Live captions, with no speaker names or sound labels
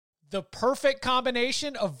The perfect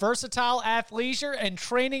combination of versatile athleisure and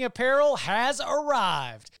training apparel has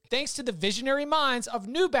arrived. Thanks to the visionary minds of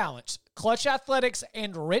New Balance, Clutch Athletics,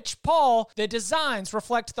 and Rich Paul, the designs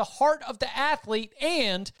reflect the heart of the athlete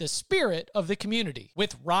and the spirit of the community.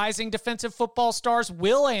 With rising defensive football stars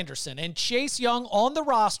Will Anderson and Chase Young on the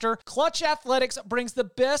roster, Clutch Athletics brings the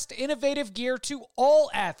best innovative gear to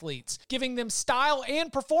all athletes, giving them style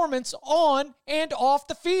and performance on and off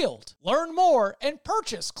the field. Learn more and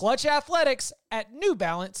purchase Clutch Athletics at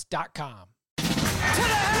newbalance.com. To the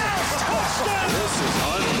house! Touchdown! This is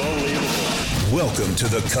unbelievable. Welcome to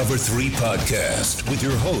the Cover 3 podcast with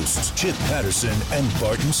your hosts, Chip Patterson and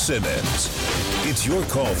Barton Simmons. It's your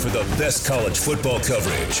call for the best college football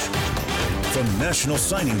coverage. From National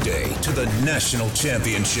Signing Day to the National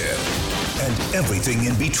Championship and everything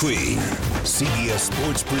in between, CBS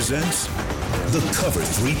Sports presents the Cover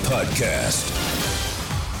 3 podcast.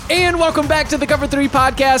 And welcome back to the Cover 3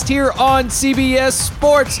 podcast here on CBS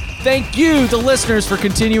Sports. Thank you, the listeners, for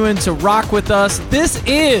continuing to rock with us. This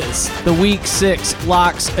is the Week 6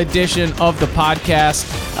 Locks edition of the podcast.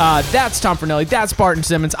 That's Tom Fornelli. That's Barton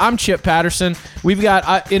Simmons. I'm Chip Patterson. We've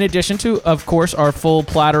got, in addition to, of course, our full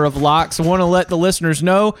platter of locks, I want to let the listeners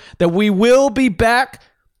know that we will be back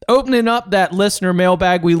opening up that listener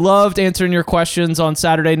mailbag. We loved answering your questions on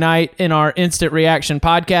Saturday night in our Instant Reaction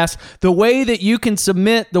podcast. The way that you can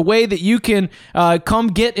submit, the way that you can come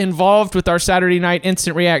get involved with our Saturday night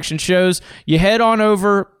Instant Reaction shows, you head on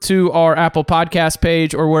over to our Apple Podcast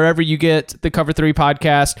page or wherever you get the Cover 3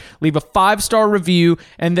 podcast, leave a 5-star review,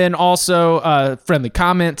 and then also friendly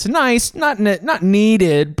comments. Nice, not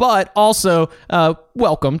needed, but also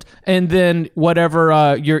welcomed. And then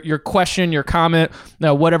whatever your question, your comment,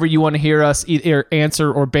 whatever you want to hear us either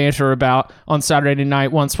answer or banter about on Saturday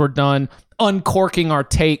night once we're done uncorking our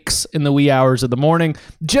takes in the wee hours of the morning.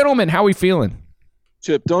 Gentlemen, how we feeling?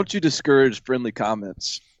 Chip, don't you discourage friendly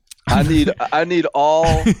comments. I need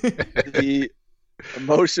all the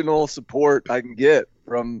emotional support I can get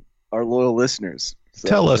from our loyal listeners. So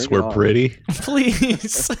tell us we're pretty.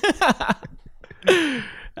 Please.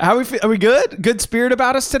 How we feel? Are we good? Good spirit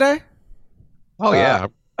about us today? Oh, yeah.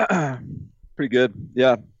 Pretty good.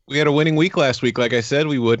 Yeah. We had a winning week last week, like I said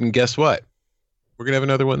we would, and guess what? We're going to have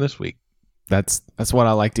another one this week. That's what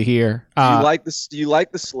I like to hear. Do you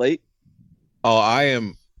like the slate? Oh, I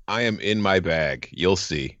am in my bag. You'll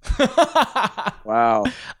see. Wow.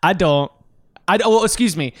 I don't. Well,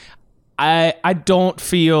 excuse me. I don't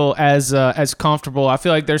feel as comfortable. I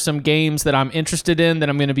feel like there's some games that I'm interested in that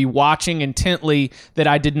I'm going to be watching intently that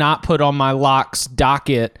I did not put on my locks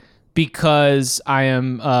docket because I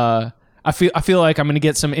am. I feel like I'm going to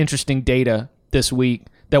get some interesting data this week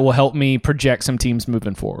that will help me project some teams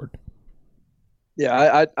moving forward.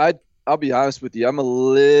 Yeah, I'll be honest with you. I'm a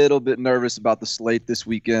little bit nervous about the slate this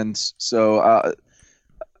weekend, so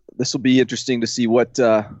this will be interesting to see what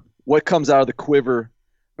comes out of the quiver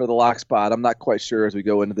for the lock spot. I'm not quite sure as we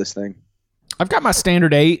go into this thing. I've got my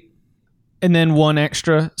standard 8 and then one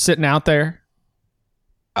extra sitting out there.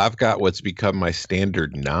 I've got what's become my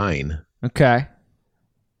standard 9. Okay.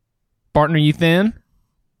 Barton, are you thin?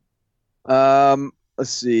 Let's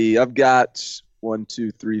see. I've got 1,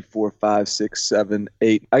 2, 3, 4, 5, 6, 7,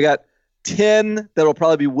 8. I got 10 that'll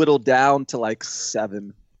probably be whittled down to like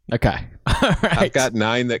 7. Okay. All right. I've got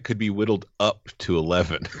 9 that could be whittled up to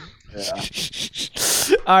 11. Yeah.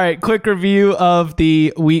 All right. Quick review of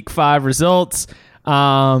the Week 5 results.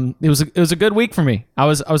 It was a good week for me. I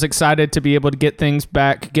was excited to be able to get things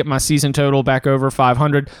back, get my season total back over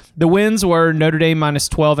 500. The wins were Notre Dame minus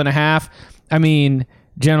 12.5. I mean,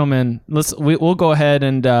 gentlemen, we'll go ahead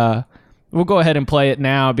and play it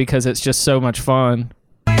now because it's just so much fun.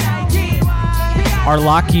 Our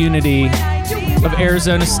lock unity of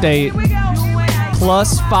Arizona State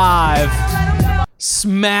plus 5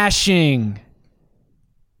 smashing.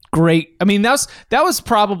 Great. I mean, that was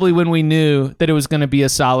probably when we knew that it was going to be a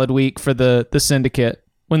solid week for the syndicate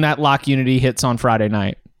when that lock unity hits on Friday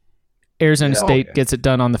night. Arizona State gets it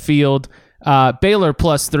done on the field. Baylor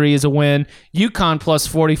plus 3 is a win. UConn plus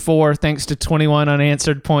 44 thanks to 21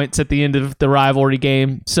 unanswered points at the end of the rivalry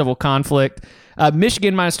game, civil conflict.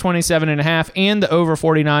 Michigan minus 27.5 and the over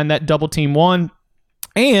 49, that double team won.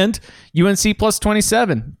 And UNC plus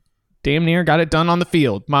 27. Damn near got it done on the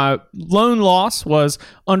field. My lone loss was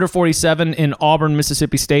under 47 in Auburn,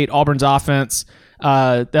 Mississippi State. Auburn's offense.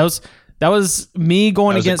 That was me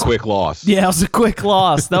going against. A quick loss. Yeah, it was a quick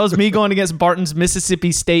loss. That was me going against Barton's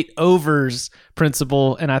Mississippi State overs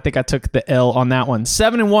principle, and I think I took the L on that one.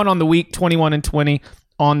 7-1 on the week, 21-20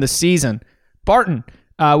 on the season. Barton,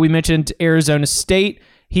 we mentioned Arizona State.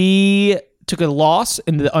 He took a loss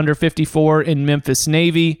in the under 54 in Memphis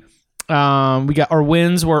Navy. We got our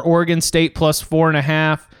wins were Oregon State plus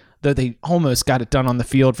 4.5, though they almost got it done on the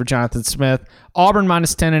field for Jonathan Smith. Auburn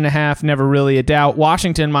minus 10.5, never really a doubt.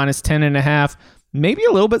 Washington minus 10.5, maybe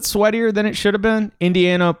a little bit sweatier than it should have been.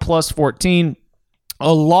 Indiana plus 14.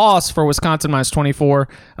 A loss for Wisconsin minus 24,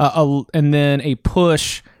 and then a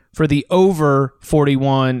push for the over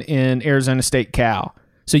 41 in Arizona State Cal.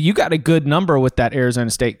 So you got a good number with that Arizona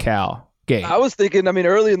State Cal game. I was thinking,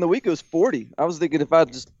 early in the week it was 40. I was thinking if I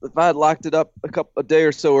had locked it up a day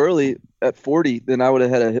or so early at 40, then I would have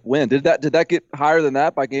had a win. Did that get higher than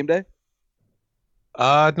that by game day?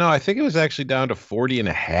 No, I think it was actually down to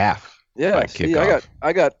 40.5. Yeah, by kickoff.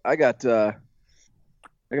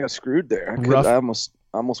 I got screwed there. I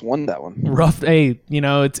almost won that one. Rough. Hey,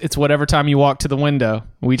 it's whatever time you walk to the window.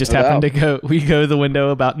 We just happen to go. We go to the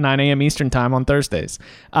window about 9 a.m. Eastern time on Thursdays.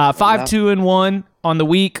 5-2-1 on the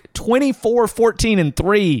week.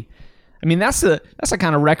 24-14-3. I mean, that's the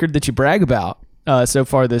kind of record that you brag about so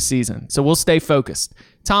far this season. So we'll stay focused.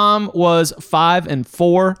 Tom was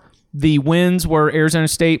 5-4. The wins were Arizona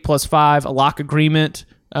State plus 5, a lock agreement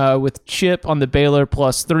with Chip on the Baylor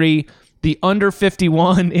plus 3. The under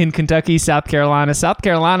 51 in Kentucky, South Carolina. South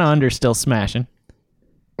Carolina under still smashing.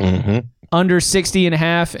 Mm-hmm. Under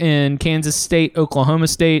 60.5 in Kansas State, Oklahoma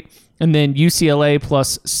State. And then UCLA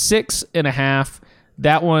plus 6.5.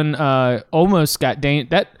 That one almost got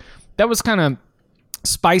that was kind of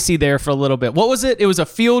spicy there for a little bit. What was it? It was a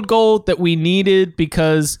field goal that we needed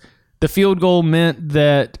because the field goal meant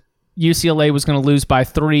that UCLA was going to lose by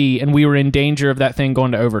 3, and we were in danger of that thing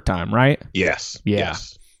going to overtime, right? Yes. Yeah.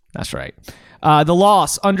 Yes. That's right. The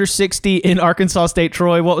loss, under 60 in Arkansas State,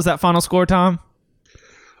 Troy. What was that final score, Tom?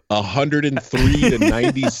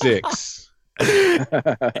 103-96.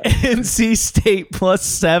 NC State plus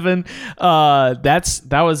 7.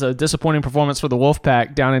 That was a disappointing performance for the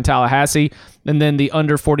Wolfpack down in Tallahassee. And then the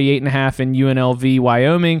under 48.5 in UNLV,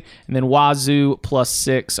 Wyoming. And then Wazoo plus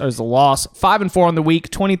 6 as the loss. 5-4 on the week,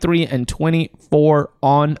 23-24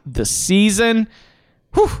 on the season.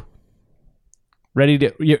 Whew. Ready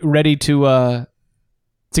to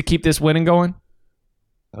keep this winning going?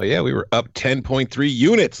 Oh, yeah. We were up 10.3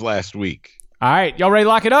 units last week. All right. Y'all ready to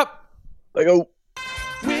lock it up? Let go.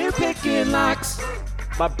 We're picking locks.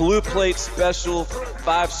 My Blue Plate special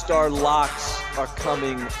 5-star locks are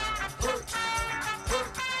coming.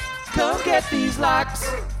 Come get these locks.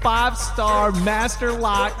 5-star master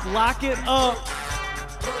lock. Lock it up.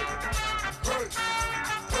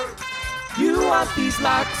 You want these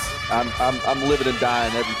locks? I'm living and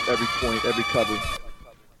dying every point, every cover.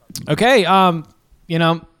 Okay.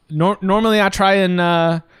 Normally I try and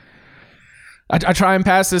I try and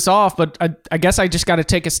pass this off, but I guess I just got to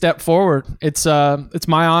take a step forward. It's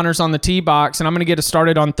my honors on the tee box, and I'm going to get it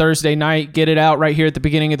started on Thursday night. Get it out right here at the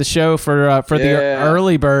beginning of the show for the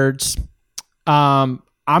early birds. I'm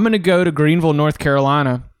going to go to Greenville, North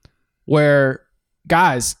Carolina, where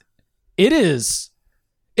guys, it's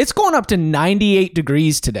going up to 98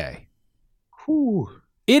 degrees today. Whew.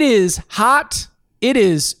 It is hot. It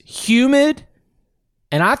is humid.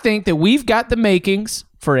 And I think that we've got the makings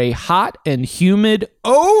for a hot and humid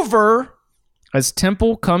over as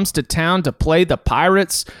Temple comes to town to play the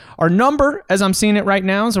Pirates. Our number, as I'm seeing it right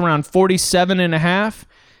now, is around 47.5.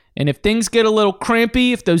 And if things get a little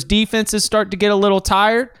crampy, if those defenses start to get a little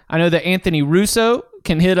tired, I know that Anthony Russo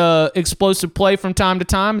can hit a explosive play from time to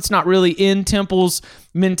time. It's not really in Temple's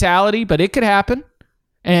mentality, but it could happen.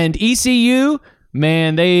 And ECU,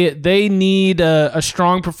 man, they need a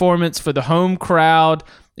strong performance for the home crowd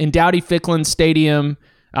in Dowdy-Ficklin Stadium.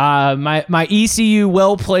 My ECU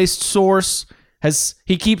well-placed source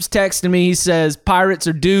he keeps texting me. He says, Pirates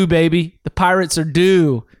are due, baby. The Pirates are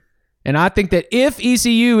due. And I think that if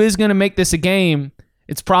ECU is going to make this a game,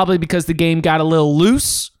 it's probably because the game got a little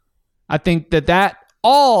loose. I think that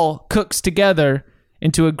all cooks together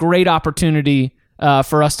into a great opportunity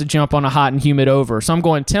for us to jump on a hot and humid over. So I'm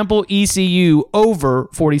going Temple ECU over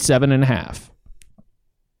 47.5.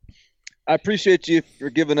 I appreciate you for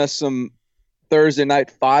giving us some Thursday night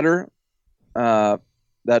fodder.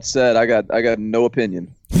 That said, I got no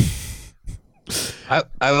opinion. I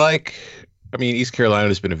mean, East Carolina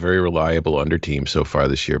has been a very reliable under team so far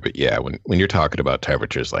this year, but yeah, when you're talking about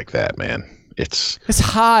temperatures like that, man, it's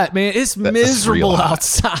hot, man. It's miserable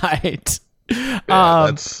outside. Yeah,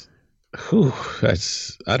 I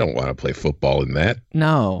don't want to play football in that.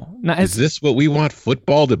 No. Is this what we want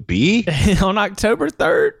football to be? On October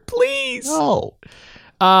 3rd, please. No.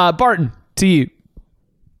 Barton, to you.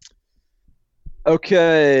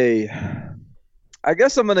 Okay. I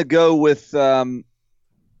guess I'm going to go with that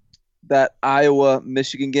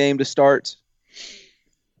Iowa-Michigan game to start.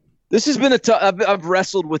 This has been I've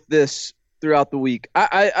wrestled with this throughout the week.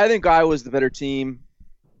 I think Iowa's the better team.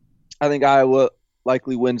 I think Iowa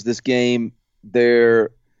likely wins this game.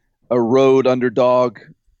 They're a road underdog,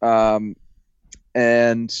 and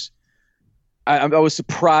I was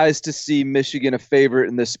surprised to see Michigan a favorite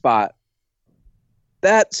in this spot.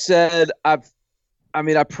 That said, I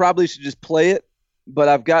probably should just play it, but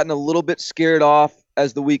I've gotten a little bit scared off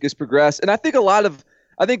as the week has progressed, and I think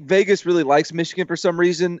I think Vegas really likes Michigan for some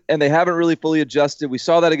reason, and they haven't really fully adjusted. We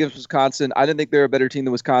saw that against Wisconsin. I didn't think they're a better team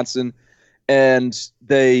than Wisconsin,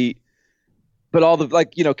 but all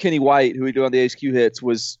the Kenny White, who we do on the HQ hits,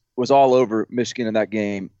 was all over Michigan in that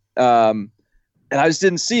game, and I just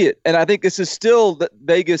didn't see it. And I think this is still that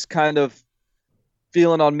Vegas kind of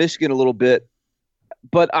feeling on Michigan a little bit,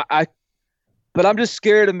 but I'm just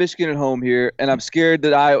scared of Michigan at home here, and I'm scared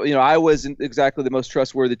that Iowa isn't exactly the most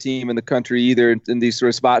trustworthy team in the country either in these sort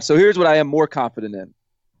of spots. So here's what I am more confident in.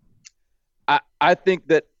 I think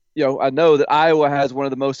that I know that Iowa has one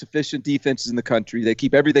of the most efficient defenses in the country. They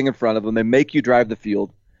keep everything in front of them. They make you drive the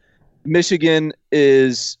field. Michigan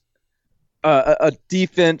is a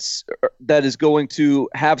defense that is going to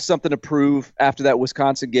have something to prove after that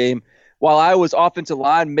Wisconsin game. While Iowa's offensive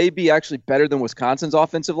line may be actually better than Wisconsin's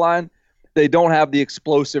offensive line, they don't have the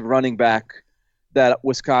explosive running back that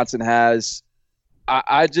Wisconsin has.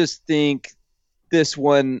 I just think this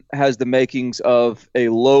one has the makings of a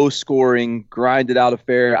low-scoring, grinded-out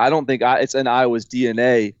affair. I don't think it's in Iowa's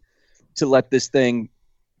DNA to let this thing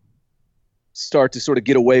start to sort of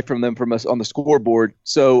get away from us on the scoreboard.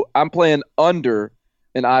 So I'm playing under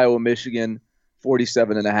in Iowa-Michigan,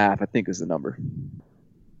 47.5, I think is the number.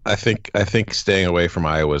 I think staying away from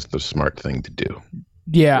Iowa is the smart thing to do.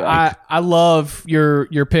 Yeah, I love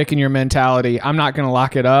your pick and your mentality. I'm not going to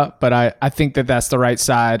lock it up, but I think that's the right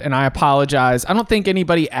side. And I apologize. I don't think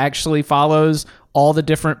anybody actually follows all the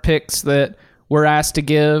different picks that we're asked to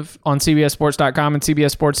give on CBSSports.com and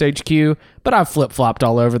CBS Sports HQ, but I've flip-flopped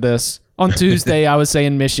all over this. On Tuesday, I was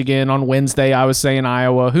saying Michigan. On Wednesday, I was saying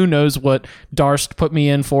Iowa. Who knows what Darst put me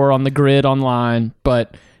in for on the grid online.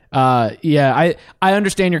 But, I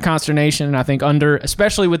understand your consternation, and I think under,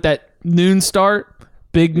 especially with that noon start,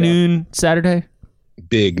 noon Saturday.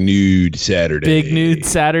 Big nude Saturday. Big nude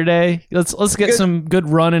Saturday. Let's get some good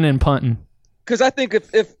running and punting. Because I think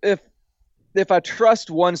if I trust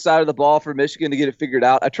one side of the ball for Michigan to get it figured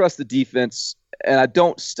out, I trust the defense, and I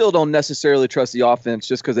still don't necessarily trust the offense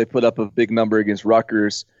just because they put up a big number against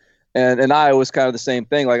Rutgers, and Iowa's kind of the same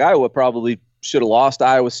thing. Like Iowa probably should have lost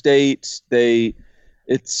Iowa State.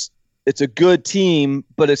 It's a good team,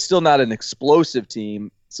 but it's still not an explosive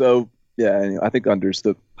team. So. Yeah, anyway, I think under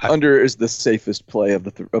is the safest play of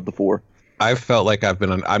the four. I've felt like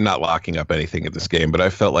I'm not locking up anything at this game, but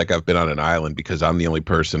I felt like I've been on an island because I'm the only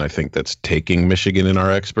person I think that's taking Michigan in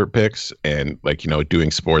our expert picks and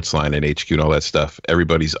doing Sportsline and HQ and all that stuff.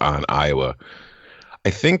 Everybody's on Iowa.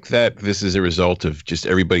 I think that this is a result of just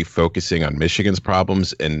everybody focusing on Michigan's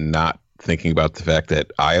problems and not thinking about the fact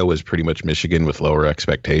that Iowa is pretty much Michigan with lower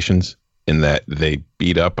expectations. In that they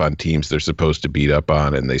beat up on teams they're supposed to beat up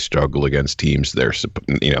on, and they struggle against teams they're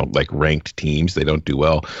like ranked teams. They don't do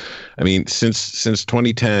well. I mean, since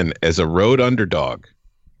 2010, as a road underdog,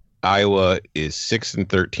 Iowa is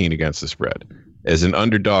 6-13 against the spread. As an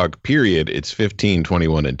underdog, period, it's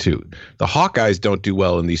 15-21-2. The Hawkeyes don't do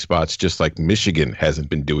well in these spots, just like Michigan hasn't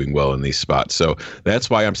been doing well in these spots. So that's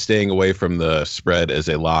why I'm staying away from the spread as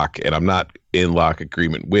a lock, and I'm not in lock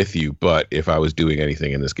agreement with you. But if I was doing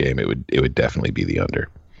anything in this game, it would definitely be the under.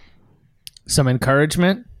 Some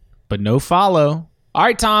encouragement, but no follow. All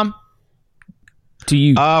right, Tom. To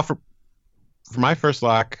you. For my first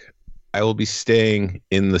lock, I will be staying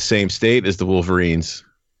in the same state as the Wolverines,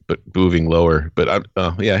 but moving lower. But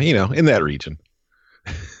in that region.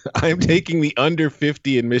 I'm taking the under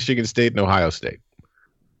 50 in Michigan State and Ohio State.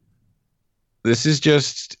 This is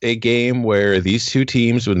just a game where these two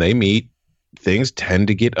teams, when they meet, things tend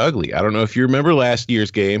to get ugly. I don't know if you remember last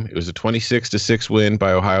year's game. It was a 26-6 win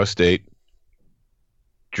by Ohio State.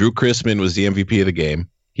 Drew Chrisman was the MVP of the game.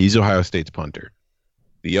 He's Ohio State's punter.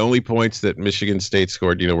 The only points that Michigan State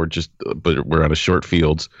scored, were on a short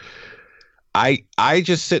fields. I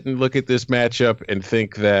just sit and look at this matchup and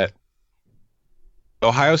think that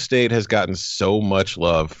Ohio State has gotten so much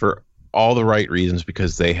love for all the right reasons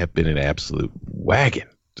because they have been an absolute wagon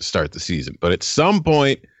to start the season. But at some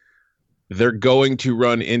point, they're going to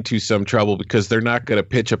run into some trouble because they're not going to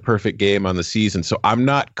pitch a perfect game on the season. So I'm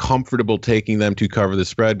not comfortable taking them to cover the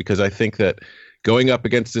spread because I think that going up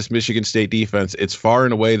against this Michigan State defense, it's far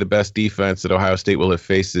and away the best defense that Ohio State will have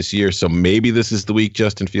faced this year. So maybe this is the week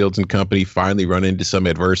Justin Fields and company finally run into some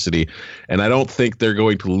adversity. And I don't think they're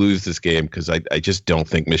going to lose this game because I just don't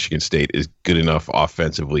think Michigan State is good enough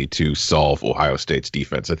offensively to solve Ohio State's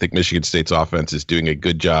defense. I think Michigan State's offense is doing a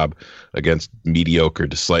good job against mediocre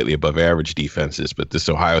to slightly above average defenses, but this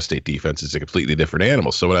Ohio State defense is a completely different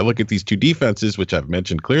animal. So when I look at these two defenses, which I've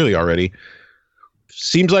mentioned clearly already,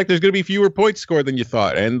 seems like there's going to be fewer points scored than you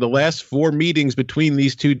thought. And the last 4 meetings between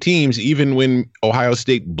these two teams, even when Ohio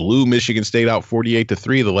State blew Michigan State out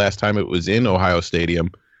 48-3 the last time it was in Ohio Stadium,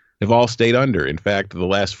 have all stayed under. In fact, the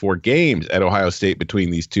last 4 games at Ohio State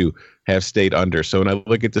between these two have stayed under. So when I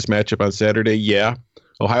look at this matchup on Saturday, yeah,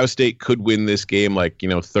 Ohio State could win this game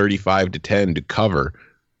 35-10 to cover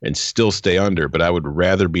and still stay under, but I would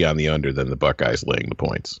rather be on the under than the Buckeyes laying the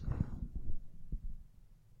points.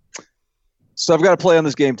 So I've got to play on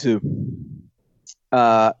this game too.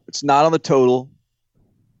 It's not on the total.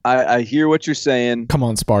 I hear what you're saying. Come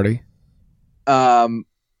on, Sparty. And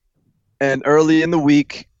early in the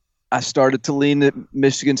week, I started to lean at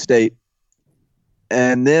Michigan State.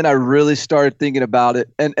 And then I really started thinking about it.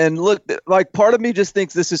 And look, like part of me just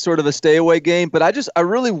thinks this is sort of a stay away game, but I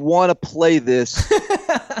really want to play this.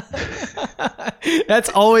 That's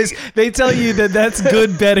always, they tell you that's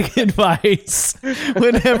good betting advice.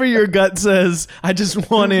 Whenever your gut says, I just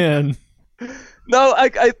want in. No,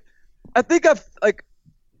 I think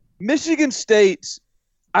Michigan State,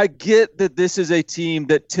 I get that this is a team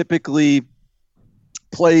that typically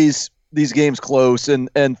plays these games close and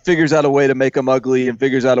figures out a way to make them ugly and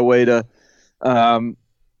figures out a way to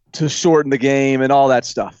shorten the game and all that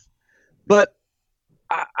stuff. But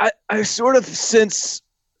I sort of sense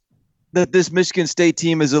that this Michigan State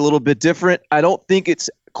team is a little bit different. I don't think it's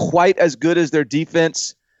quite as good as their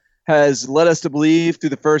defense has led us to believe through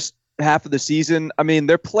the first half of the season. I mean,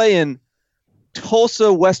 they're playing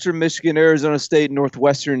Tulsa, Western Michigan, Arizona State,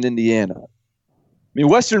 Northwestern Indiana. I mean,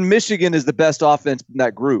 Western Michigan is the best offense in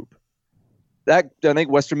that group. I think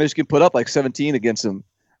Western Michigan put up 17 against them.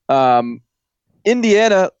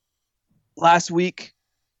 Indiana last week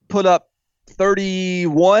put up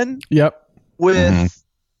 31. Yep. With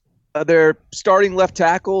their starting left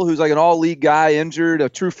tackle, who's like an all-league guy, injured, a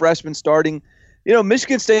true freshman starting.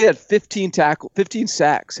 Michigan State had 15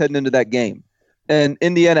 sacks heading into that game, and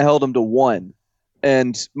Indiana held them to 1.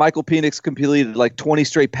 And Michael Penix completed 20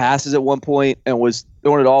 straight passes at one point and was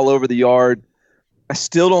throwing it all over the yard. I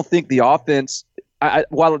still don't think the offense.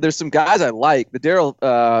 While there's some guys I like, the Darrell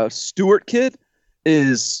Stewart kid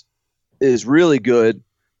is really good,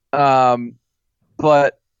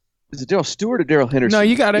 but. Is it Darrell Stewart or Darrell Henderson? No,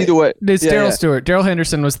 you got it. Either way. It's Darrell Stewart. Darrell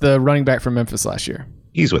Henderson was the running back from Memphis last year.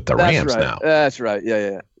 He's with the Rams now. That's right.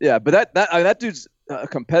 Yeah. But that dude's a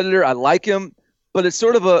competitor. I like him, but it's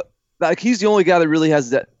sort of he's the only guy that really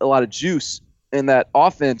has a lot of juice in that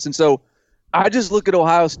offense. And so I just look at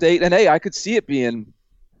Ohio State, and hey, I could see it being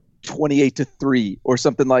 28-3 or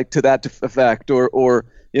something to that effect, or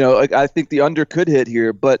I think the under could hit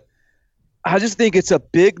here, but I just think it's a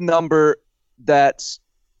big number that's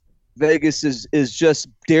Vegas is just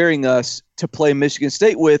daring us to play Michigan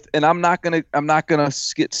State with, and I'm not gonna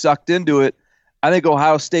get sucked into it. I think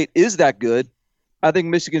Ohio State is that good. I think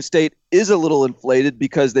Michigan State is a little inflated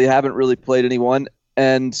because they haven't really played anyone,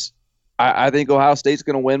 and I think Ohio State's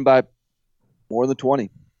going to win by more than 20.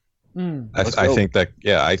 I think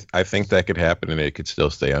that could happen, and it could still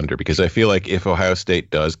stay under, because I feel like if Ohio State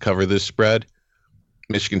does cover this spread,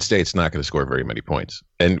 Michigan State's not going to score very many points.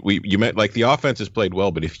 And you meant the offense has played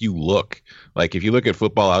well, but if you look at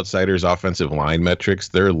Football Outsiders offensive line metrics,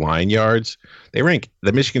 their line yards,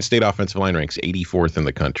 the Michigan State offensive line ranks 84th in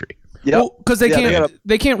the country. Yeah, because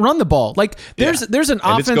they can't run the ball. There's an and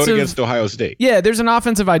offensive. It's going against Ohio State. Yeah, there's an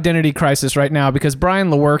offensive identity crisis right now because Brian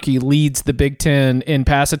Lewerke leads the Big Ten in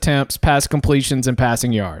pass attempts, pass completions, and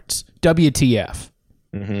passing yards. WTF?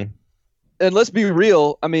 And let's be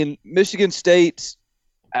real. I mean, Michigan State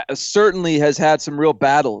certainly has had some real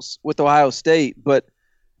battles with Ohio State, but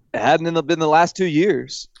it hadn't been the last 2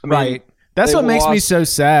 years. Right. That's what makes me so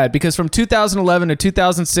sad, because from 2011 to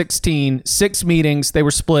 2016, 6 meetings, they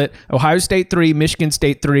were split Ohio State 3, Michigan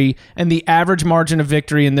State 3, and the average margin of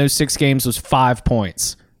victory in those 6 games was 5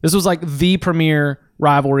 points. This was the premier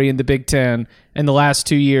rivalry in the Big Ten, and the last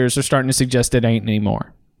 2 years are starting to suggest it ain't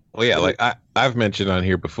anymore. Well, yeah, I've mentioned on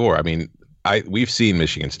here before, I mean, we've seen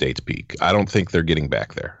Michigan State's peak. I don't think they're getting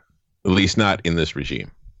back there, at least not in this regime.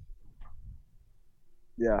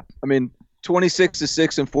 Yeah, I mean,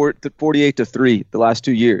 26-6 and 48-3 the last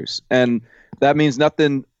 2 years, and that means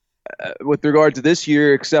nothing with regard to this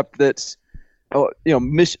year, except that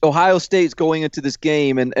Ohio State's going into this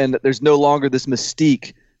game and there's no longer this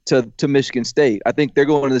mystique to Michigan State. I think they're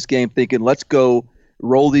going into this game thinking, let's go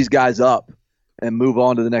roll these guys up and move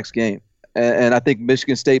on to the next game. And I think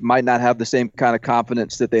Michigan State might not have the same kind of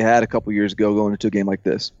confidence that they had a couple years ago going into a game like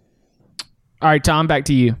this. All right, Tom, back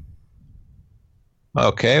to you.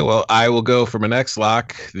 Okay, well, I will go for my next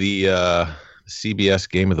lock, the CBS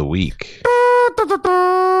game of the week.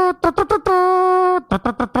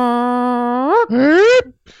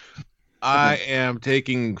 I am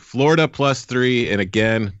taking Florida +3, and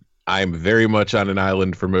again, I'm very much on an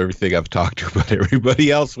island from everything I've talked to about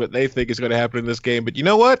everybody else, what they think is going to happen in this game. But you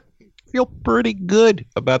know what? I feel pretty good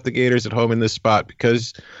about the Gators at home in this spot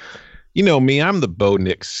because, you know me, I'm the Bo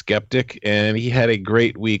Nix skeptic, and he had a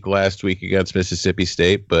great week last week against Mississippi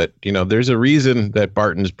State. But, you know, there's a reason that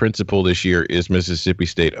Barton's principal this year is Mississippi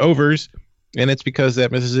State overs. And it's because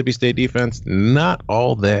that Mississippi State defense, not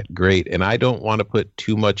all that great. And I don't want to put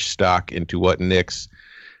too much stock into what Nix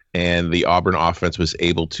and the Auburn offense was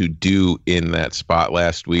able to do in that spot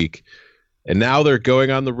last week. And now they're going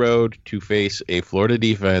on the road to face a Florida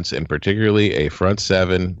defense, and particularly a front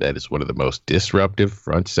seven that is one of the most disruptive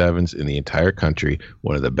front sevens in the entire country,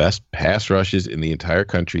 one of the best pass rushes in the entire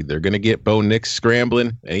country. They're going to get Bo Nix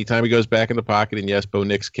scrambling anytime he goes back in the pocket. And yes, Bo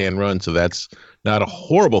Nix can run, so that's not a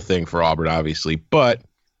horrible thing for Auburn, obviously. But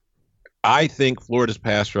I think Florida's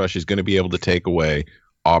pass rush is going to be able to take away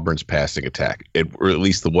Auburn's passing attack, or at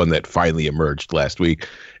least the one that finally emerged last week.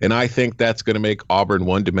 And I think that's going to make Auburn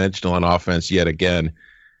one-dimensional on offense yet again.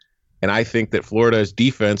 And I think that Florida's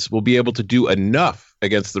defense will be able to do enough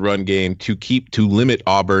against the run game to limit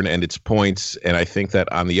Auburn and its points. And I think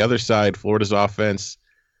that on the other side, Florida's offense,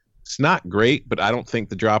 it's not great, but I don't think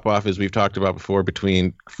the drop-off, as we've talked about before,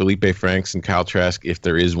 between Felipe Franks and Kyle Trask, if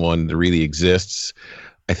there is one, that really exists.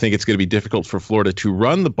 I think it's going to be difficult for Florida to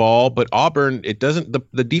run the ball, but Auburn,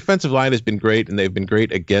 the defensive line has been great, and they've been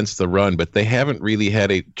great against the run, but they haven't really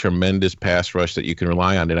had a tremendous pass rush that you can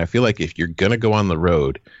rely on. And I feel like if you're going to go on the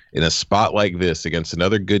road in a spot like this against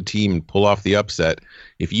another good team and pull off the upset,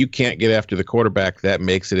 if you can't get after the quarterback, that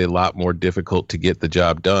makes it a lot more difficult to get the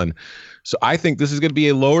job done. So I think this is going to be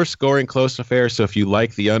a lower scoring, close affair. So if you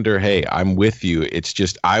like the under, hey, I'm with you. It's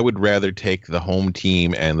just I would rather take the home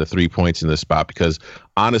team and the 3 points in this spot because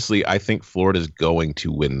honestly, I think Florida's going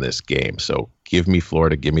to win this game. So give me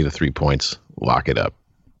Florida, give me the 3 points, lock it up.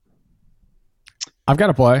 I've got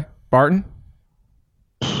to play. Barton?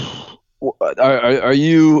 Are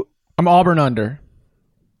you? I'm Auburn under.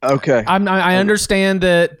 Okay. I understand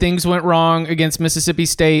that things went wrong against Mississippi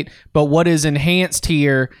State, but what is enhanced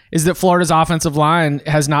here is that Florida's offensive line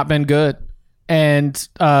has not been good. And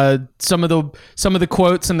some of the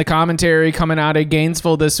quotes and the commentary coming out of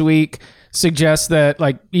Gainesville this week suggests that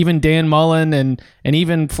like even Dan Mullen and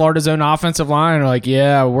even Florida's own offensive line are like,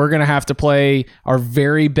 yeah, we're going to have to play our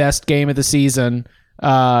very best game of the season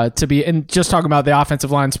to be, and just talking about the offensive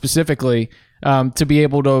line specifically, to be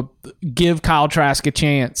able to give Kyle Trask a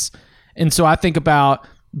chance. And so I think about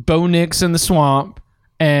Bo Nix in the swamp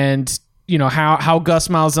and, you know, how Gus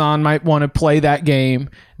Malzahn might want to play that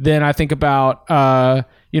game. Then I think about,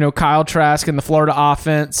 Kyle Trask and the Florida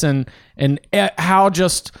offense and how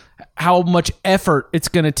much effort it's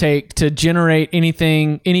going to take to generate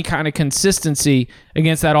any kind of consistency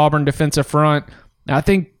against that Auburn defensive front. I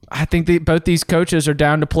think that both these coaches are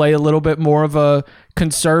down to play a little bit more of a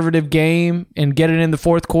conservative game and get it in the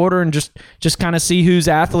fourth quarter and just kind of see whose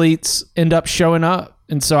athletes end up showing up.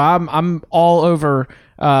 And so I'm all over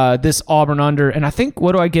this Auburn under. And I think,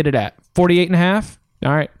 what do I get it at? 48.5?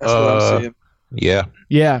 All right. That's what I'm seeing.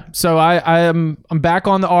 Yeah. So I'm back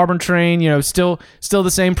on the Auburn train. You know, still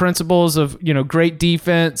the same principles of, you know, great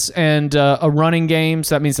defense and a running game.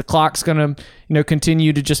 So that means the clock's gonna, you know,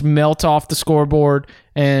 continue to just melt off the scoreboard.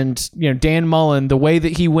 And, you know, Dan Mullen, the way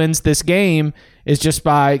that he wins this game is just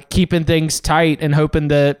by keeping things tight and hoping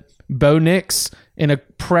that Bo Nix in a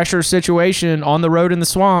pressure situation on the road in the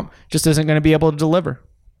swamp just isn't going to be able to deliver.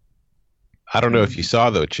 I don't know if you saw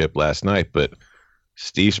though, Chip, last night, but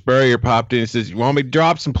Steve Spurrier popped in and says, "You want me to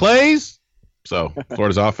drop some plays?" So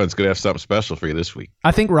Florida's offense could have something special for you this week.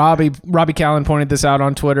 I think Robbie Callen pointed this out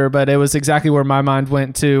on Twitter, but it was exactly where my mind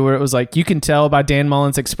went to, where it was like, you can tell by Dan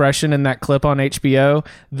Mullen's expression in that clip on HBO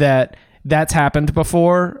that that's happened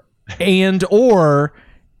before, or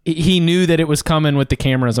he knew that it was coming with the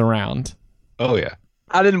cameras around. Oh, yeah.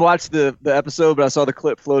 I didn't watch the episode, but I saw the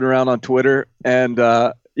clip floating around on Twitter, and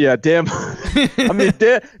yeah, Dan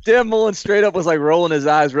Mullen straight up was like rolling his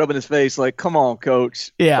eyes, rubbing his face, like, "Come on, coach.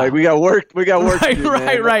 Yeah, like we got work to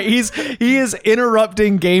do, right. He is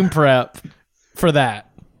interrupting game prep for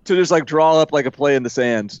that to just like draw up like a play in the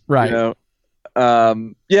sand, right? You know? This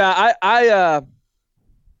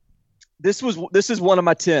is one of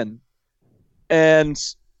my 10,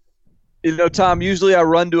 and Tom. Usually I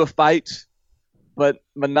run to a fight, but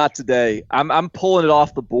not today. I'm pulling it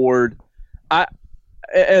off the board.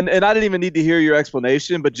 And I didn't even need to hear your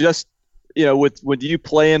with you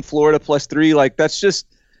play in Florida +3, like that's just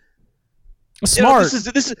smart.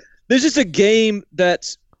 There's just a game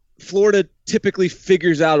that Florida typically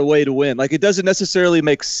figures out a way to win. Like it doesn't necessarily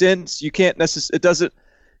make sense. You can't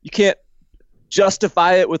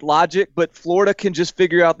justify it with logic, but Florida can just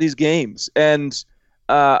figure out these games. And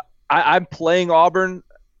I'm playing Auburn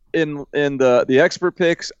in the expert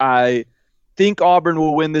picks. I think Auburn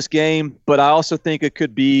will win this game, but I also think it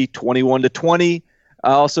could be 21-20.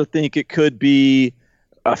 I also think it could be,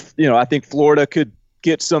 I think Florida could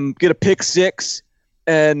get a pick six,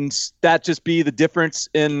 and that just be the difference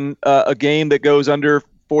in a game that goes under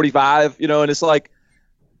 45. And it's like,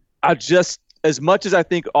 as much as I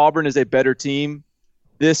think Auburn is a better team,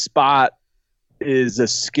 this spot is a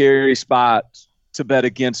scary spot to bet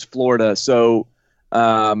against Florida. So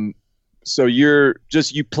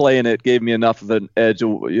you playing it gave me enough of an edge,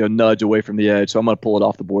 nudge away from the edge. So I'm going to pull it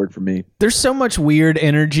off the board for me. There's so much weird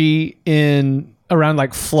energy around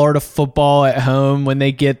like Florida football at home when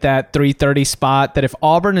they get that 3:30 spot, that if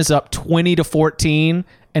Auburn is up 20-14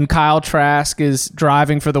 and Kyle Trask is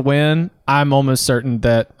driving for the win, I'm almost certain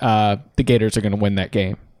that the Gators are going to win that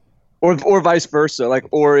game. Or vice versa.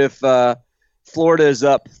 Or if Florida is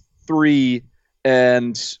up 3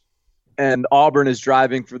 and Auburn is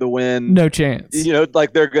driving for the win, no chance.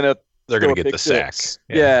 They're gonna get the sack.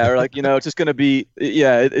 Yeah, or it's just gonna be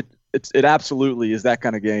it absolutely is that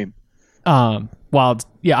kind of game. Wild.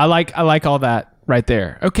 Yeah, I like all that right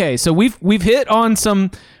there. Okay, so we've hit on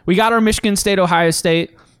some. We got our Michigan State, Ohio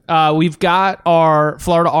State. We've got our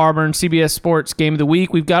Florida Auburn CBS Sports Game of the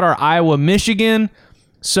Week. We've got our Iowa Michigan.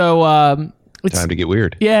 So it's time to get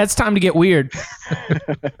weird. Yeah, it's time to get weird.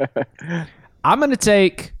 I'm going to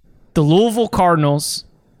take the Louisville Cardinals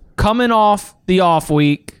coming off the off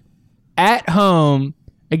week at home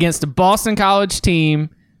against a Boston College team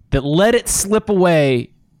that let it slip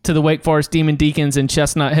away to the Wake Forest Demon Deacons in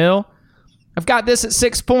Chestnut Hill. I've got this at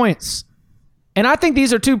 6 points. And I think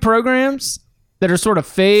these are two programs that are sort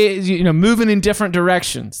of moving in different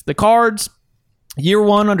directions. The Cards, year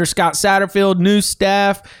one under Scott Satterfield, new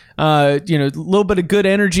staff, a little bit of good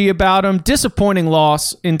energy about them. Disappointing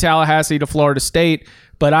loss in Tallahassee to Florida State.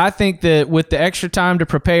 But I think that with the extra time to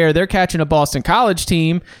prepare, they're catching a Boston College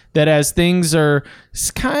team that, as things are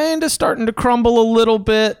kind of starting to crumble a little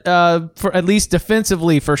bit, for at least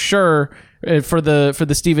defensively for sure, for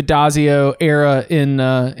the Steve Adazio era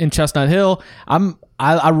in Chestnut Hill.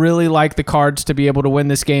 I really like the Cards to be able to win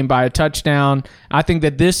this game by a touchdown. I think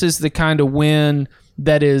that this is the kind of win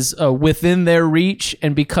that is within their reach,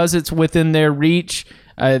 and because it's within their reach,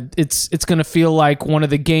 it's going to feel like one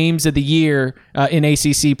of the games of the year in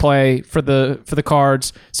ACC play for the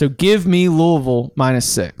Cards. So give me Louisville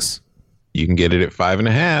 -6. You can get it at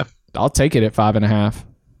 5.5. I'll take it at 5.5.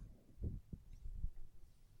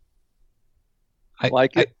 I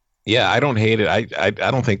like it. I don't hate it. I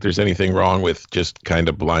don't think there's anything wrong with just kind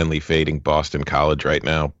of blindly fading Boston College right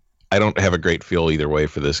now. I don't have a great feel either way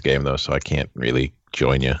for this game though, so I can't really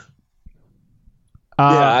join you.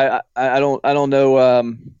 I don't know. I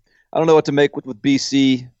don't know what to make with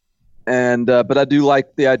BC, and but I do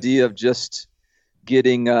like the idea of just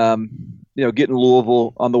getting getting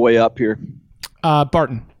Louisville on the way up here.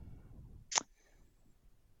 Barton.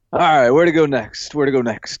 All right, where to go next? All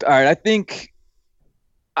right, I think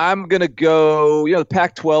I'm gonna go. The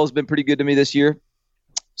Pac-12 has been pretty good to me this year,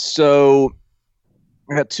 so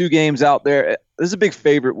I got 2 games out there. This is a big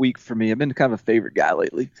favorite week for me. I've been kind of a favorite guy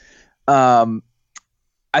lately.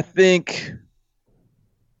 I think.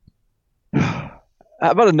 How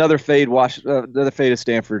about another fade? Another fade of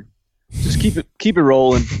Stanford. Just keep it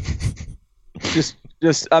rolling. just.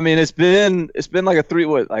 I mean, it's been like a 3.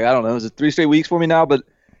 What? Like I don't know. Is it 3 straight weeks for me now? But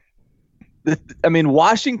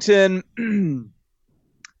Washington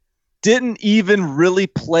didn't even really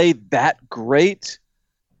play that great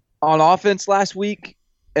on offense last week,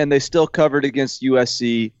 and they still covered against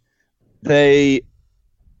USC.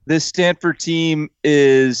 This Stanford team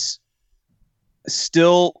is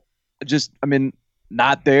still just,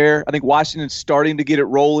 not there. I think Washington's starting to get it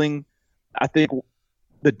rolling. I think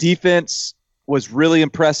the defense was really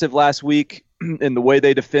impressive last week in the way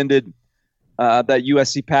they defended that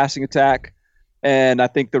USC passing attack. And I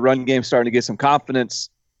think the run game's starting to get some confidence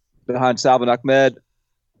behind Salvin Ahmed.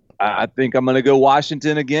 I think I'm going to go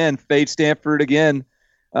Washington again, fade Stanford again.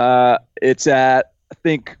 It's at, I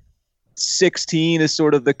think, 16 is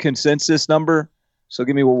sort of the consensus number. So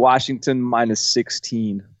give me Washington minus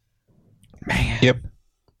 16. Man. Yep.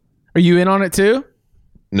 Are you in on it too?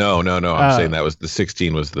 No. I'm saying that was the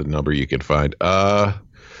 16 was the number you could find.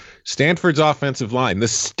 Stanford's offensive line. The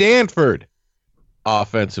Stanford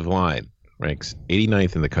offensive line ranks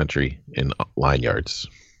 89th in the country in line yards.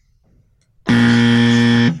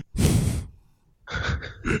 I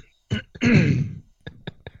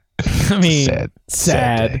mean,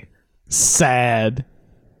 sad.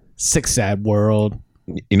 Sick, sad world.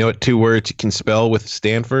 You know what 2 words you can spell with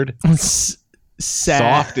Stanford? Sad.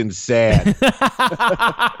 Soft and sad.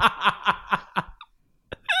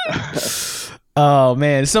 Oh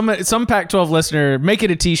man, some Pac-12 listener, make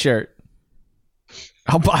it a T-shirt.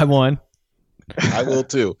 I'll buy one. I will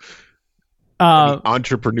too. Any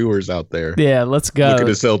entrepreneurs out there. Yeah, let's go. Looking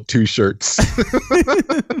to sell 2 shirts.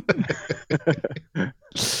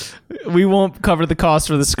 We won't cover the cost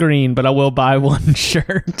for the screen, but I will buy one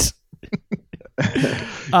shirt. Get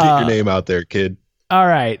your name out there, kid. All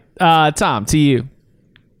right. Tom, to you.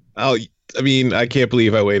 Oh, I mean, I can't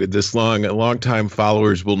believe I waited this long. Longtime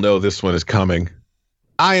followers will know this one is coming.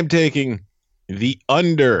 I am taking the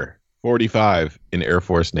under 45 in Air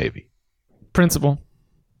Force Navy. Principal.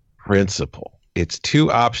 It's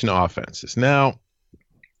 2 option offenses. Now,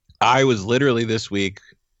 I was literally this week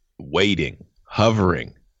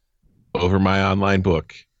hovering over my online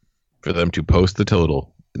book for them to post the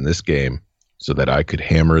total in this game so that I could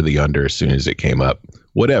hammer the under as soon as it came up,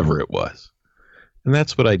 whatever it was. And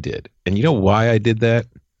that's what I did. And you know why I did that?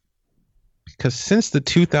 Because since the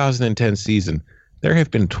 2010 season, there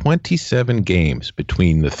have been 27 games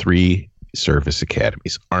between the 3 service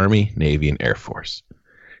academies, Army, Navy, and Air Force.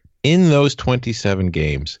 In those 27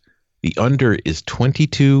 games, the under is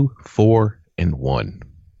 22, 4, and 1.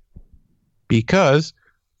 Because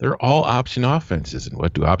they're all option offenses. And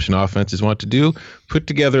what do option offenses want to do? Put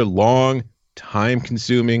together long,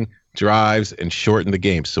 time-consuming drives and shorten the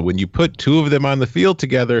game. So when you put 2 of them on the field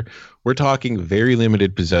together, we're talking very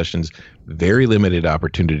limited possessions, very limited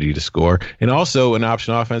opportunity to score. And also in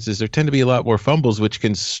option offenses, there tend to be a lot more fumbles, which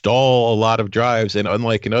can stall a lot of drives. And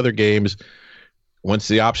unlike in other games, once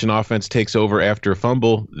the option offense takes over after a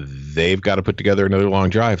fumble, they've got to put together another long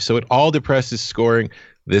drive. So it all depresses scoring.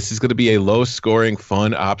 This is going to be a low-scoring,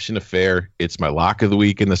 fun option affair. It's my lock of the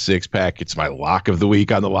week in the 6-pack. It's my lock of the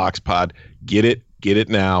week on the Locks Pod. Get it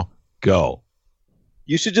now. Go.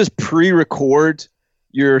 You should just pre-record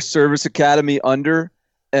your Service Academy under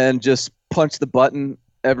and just punch the button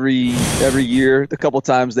every year, the couple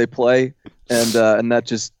times they play, and that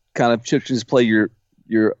just kind of just play your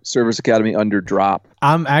Service Academy under drop.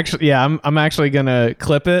 I'm actually gonna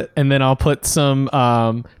clip it and then I'll put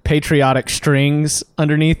some patriotic strings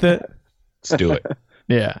underneath it. Let's do it.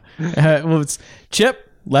 Yeah. Well, it's Chip.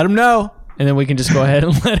 Let them know, and then we can just go ahead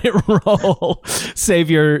and let it roll.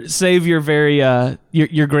 Save your very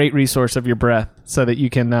your great resource of your breath so that you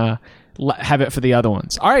can have it for the other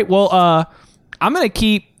ones. All right. Well, I'm gonna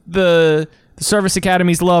keep the Service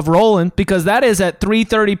Academy's love rolling because that is at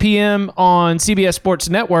 3:30 p.m. on CBS Sports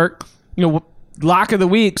Network. You know, lock of the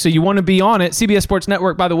week, so you want to be on it. CBS Sports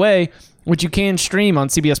Network, by the way, which you can stream on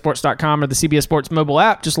CBSSports.com or the CBS Sports mobile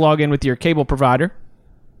app. Just log in with your cable provider.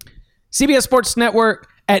 CBS Sports Network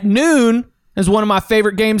at noon is one of my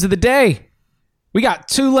favorite games of the day. We got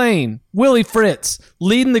Tulane, Willie Fritz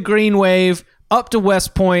leading the Green Wave up to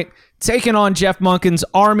West Point, taking on Jeff Monken's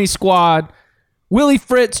Army squad. Willie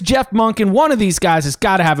Fritz, Jeff Monken, one of these guys has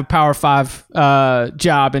got to have a Power 5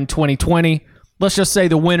 job in 2020. Let's just say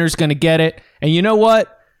the winner's going to get it. And you know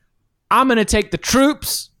what? I'm going to take the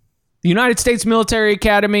troops, the United States Military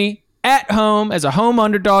Academy, at home as a home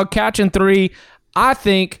underdog, catching 3. I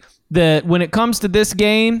think that when it comes to this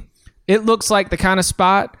game, it looks like the kind of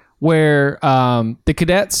spot where the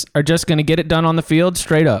cadets are just going to get it done on the field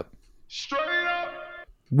straight up.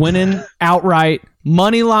 Winning outright.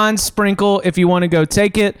 Money line sprinkle if you want to go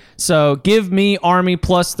take it. So give me Army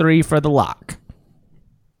 +3 for the lock.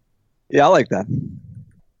 Yeah, I like that.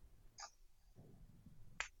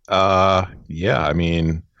 Yeah, I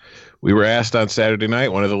mean, we were asked on Saturday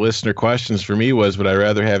night, one of the listener questions for me was, would I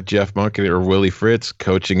rather have Jeff Monken or Willie Fritz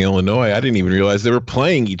coaching Illinois? I didn't even realize they were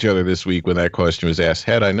playing each other this week when that question was asked.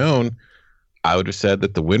 Had I known, I would have said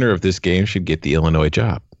that the winner of this game should get the Illinois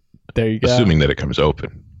job. There you go. Assuming that it comes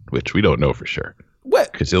open, which we don't know for sure.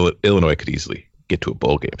 What? Because Illinois could easily get to a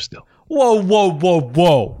bowl game still. Whoa.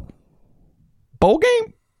 Bowl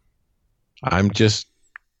game? I'm just,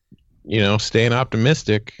 staying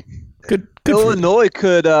optimistic. Good Illinois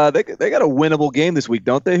could they got a winnable game this week,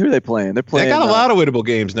 don't they? Who are they playing? They're playing. They got a lot of winnable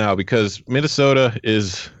games now because Minnesota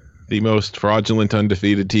is the most fraudulent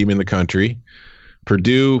undefeated team in the country.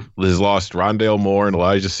 Purdue has lost Rondale Moore and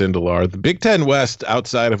Elijah Sindelar. The Big Ten West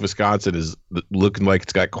outside of Wisconsin is looking like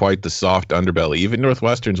it's got quite the soft underbelly. Even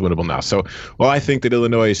Northwestern's winnable now. So while I think that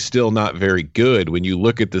Illinois is still not very good, when you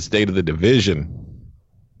look at the state of the division,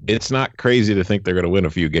 it's not crazy to think they're going to win a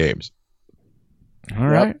few games. All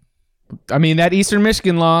right. I mean, that Eastern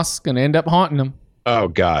Michigan loss is going to end up haunting them. Oh,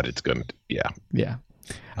 God, it's going to, yeah. Yeah.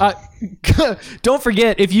 Don't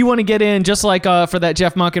forget, if you want to get in, just like for that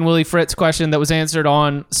Jeff Monk and Willie Fritz question that was answered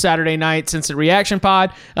on Saturday night's Instant Reaction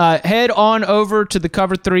Pod, head on over to the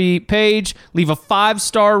Cover 3 page, leave a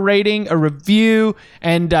 5-star rating, a review,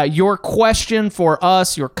 and your question for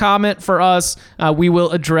us, your comment for us. We will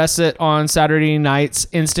address it on Saturday night's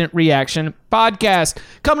Instant Reaction Podcast.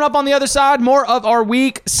 Coming up on the other side, more of our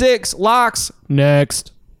Week 6 locks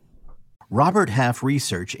next. Robert Half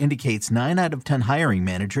research indicates 9 out of 10 hiring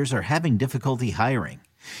managers are having difficulty hiring.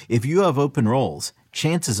 If you have open roles,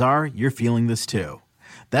 chances are you're feeling this too.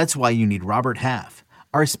 That's why you need Robert Half.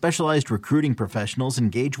 Our specialized recruiting professionals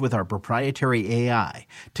engage with our proprietary AI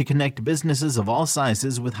to connect businesses of all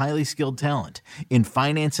sizes with highly skilled talent in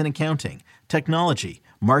finance and accounting, technology,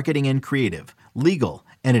 marketing and creative, legal,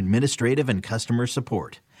 and administrative and customer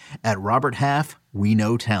support. At Robert Half, we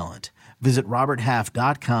know talent. Visit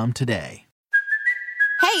roberthalf.com today.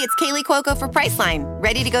 Hey, it's Kaylee Cuoco for Priceline.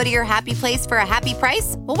 Ready to go to your happy place for a happy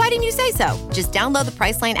price? Well, why didn't you say so? Just download the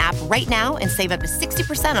Priceline app right now and save up to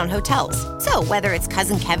 60% on hotels. So whether it's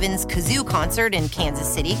Cousin Kevin's Kazoo Concert in Kansas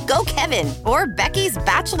City, go Kevin, or Becky's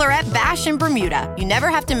Bachelorette Bash in Bermuda, you never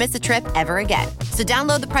have to miss a trip ever again. So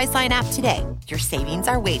download the Priceline app today. Your savings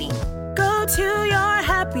are waiting. Go to your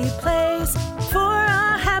happy place for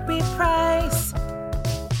a happy price.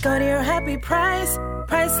 Go to your happy price,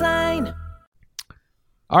 Priceline.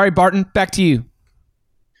 All right, Barton, back to you.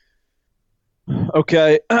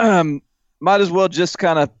 Okay. Might as well just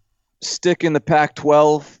kind of stick in the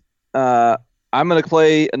Pac-12. I'm going to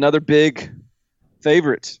play another big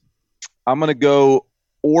favorite. I'm going to go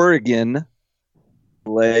Oregon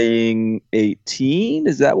laying 18.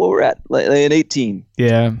 Is that what we're at? Laying 18.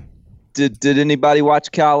 Yeah. Did anybody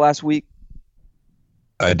watch Cal last week?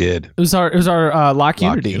 I did. It was our Lock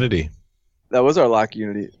Unity. That was our Lock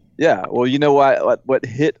Unity. Yeah. Well, you know what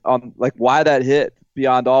hit on, like, why that hit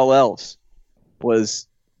beyond all else was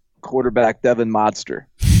quarterback Devin Modster.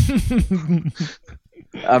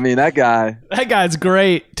 I mean, that guy's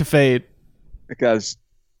great to fade. That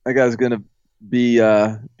guy's going to be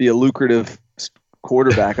a lucrative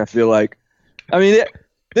quarterback, I feel like. I mean,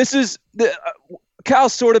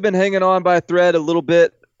 Cal's sort of been hanging on by a thread a little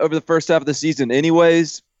bit over the first half of the season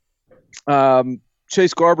anyways.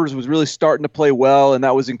 Chase Garbers was really starting to play well, and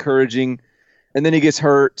that was encouraging. And then he gets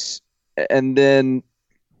hurt, and then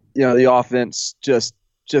the offense just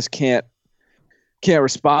can't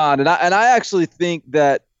respond. And I actually think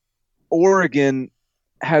that Oregon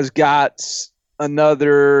has got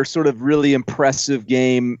another sort of really impressive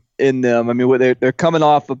game in them. I mean, they're coming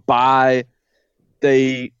off a bye.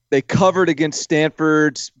 They covered against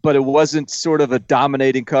Stanford, but it wasn't sort of a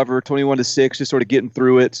dominating cover, 21-6, just sort of getting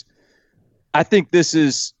through it. I think this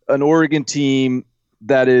is an Oregon team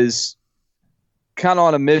that is kind of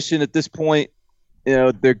on a mission at this point.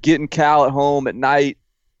 They're getting Cal at home at night,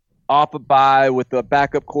 off a bye with a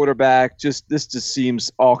backup quarterback. This just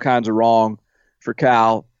seems all kinds of wrong for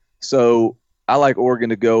Cal. So I like Oregon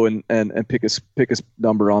to go and pick a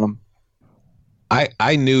number on them.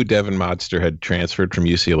 I knew Devin Modster had transferred from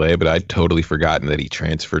UCLA, but I'd totally forgotten that he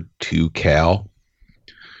transferred to Cal.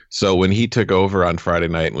 So when he took over on Friday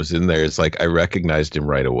night and was in there, it's like I recognized him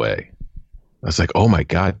right away. I was like, oh my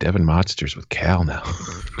God, Devin Modster's with Cal now.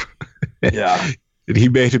 Yeah. And he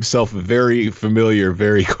made himself very familiar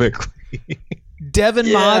very quickly. Devin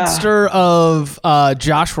Modster of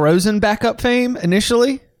Josh Rosen backup fame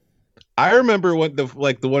initially. I remember one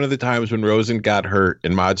of the times when Rosen got hurt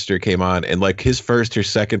and Modster came on, and like his first or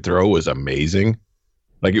second throw was amazing.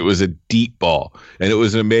 Like it was a deep ball, and it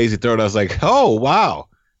was an amazing throw. And I was like, oh wow,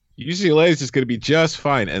 UCLA is just going to be just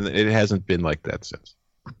fine, and it hasn't been like that since.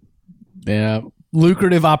 Yeah,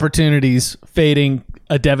 lucrative opportunities fading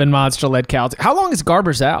a Devin Modster-led Cal. How long is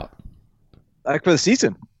Garbers out? Like for the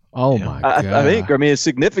season. Oh my God! I think. I mean, a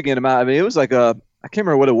significant amount. I mean, it was like I can't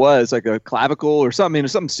remember what it was, like a clavicle or something.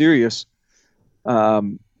 Something serious.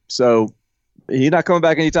 So he's not coming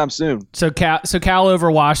back anytime soon. So Cal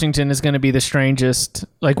over Washington is going to be the strangest,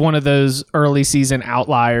 like one of those early season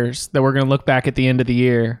outliers that we're going to look back at the end of the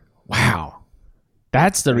year. Wow,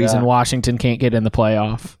 that's the reason Washington can't get in the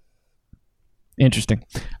playoff. Interesting.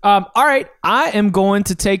 All right, I am going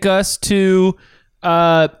to take us to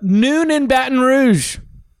noon in Baton Rouge.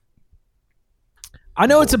 I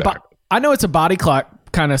know it's a body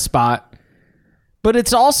clock kind of spot, but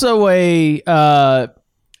it's also a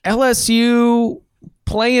LSU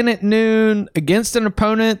playing at noon against an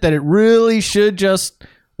opponent that it really should just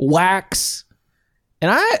wax.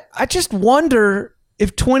 And I just wonder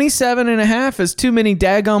if 27.5 is too many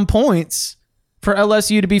daggum points for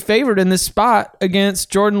LSU to be favored in this spot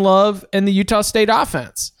against Jordan Love and the Utah State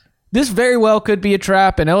offense. This very well could be a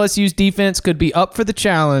trap, and LSU's defense could be up for the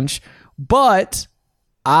challenge, but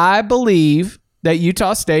I believe that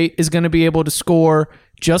Utah State is going to be able to score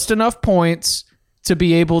just enough points to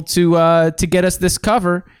be able to get us this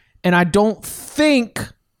cover. And I don't think,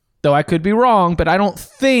 though I could be wrong, but I don't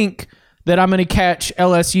think that I'm going to catch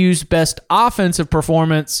LSU's best offensive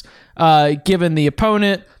performance given the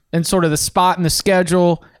opponent and sort of the spot in the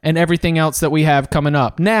schedule and everything else that we have coming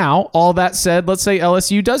up. Now, all that said, let's say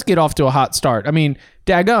LSU does get off to a hot start. I mean,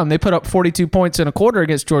 daggum, they put up 42 points in a quarter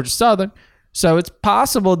against Georgia Southern. So it's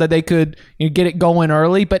possible that they could get it going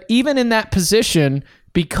early. But even in that position,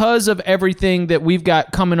 because of everything that we've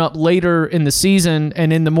got coming up later in the season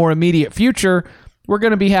and in the more immediate future, we're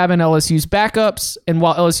going to be having LSU's backups. And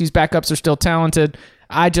while LSU's backups are still talented,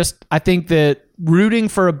 I think that rooting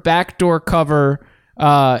for a backdoor cover,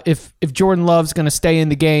 if Jordan Love's going to stay in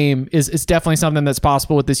the game, is definitely something that's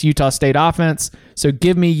possible with this Utah State offense. So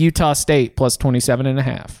give me Utah State plus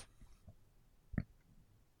 27.5.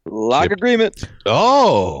 Lock agreement.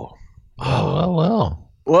 Oh, well.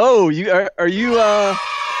 Whoa, are you?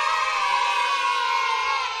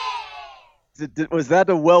 Was that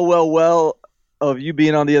the well of you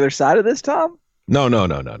being on the other side of this, Tom? No.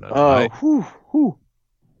 Oh,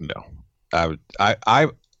 No, I'm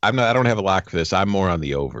not. I don't have a lock for this. I'm more on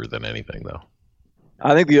the over than anything, though.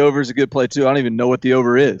 I think the over is a good play too. I don't even know what the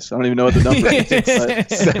over is. I don't even know what the number is.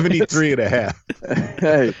 73.5.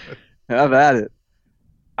 Hey, have at it.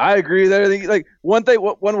 I agree with everything. Like one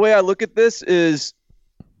way I look at this is,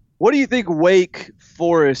 what do you think Wake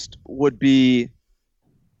Forest would be?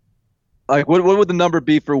 Like, what would the number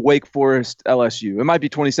be for Wake Forest LSU? It might be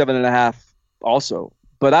 27.5 also,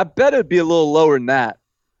 but I bet it'd be a little lower than that.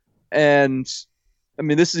 And I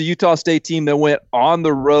mean, this is a Utah State team that went on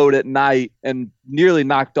the road at night and nearly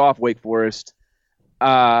knocked off Wake Forest. They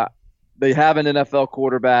have an NFL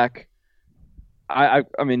quarterback. I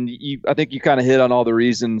think you kind of hit on all the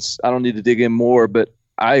reasons. I don't need to dig in more, but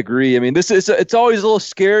I agree. I mean, it's always a little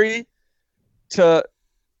scary to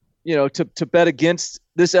bet against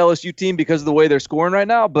this LSU team because of the way they're scoring right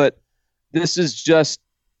now. But this is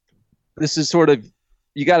sort of,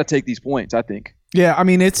 you got to take these points, I think. Yeah, I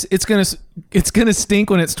mean it's gonna stink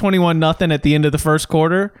when it's 21-0 at the end of the first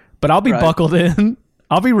quarter, but I'll be buckled in.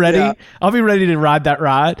 I'll be ready. Yeah. I'll be ready to ride that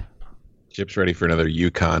ride. Chip's ready for another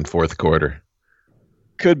UConn fourth quarter.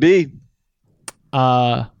 Could be.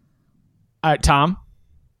 All right, Tom.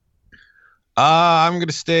 I'm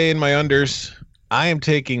gonna stay in my unders. I am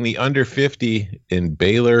taking the under 50 in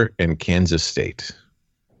Baylor and Kansas State.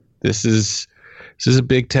 This is a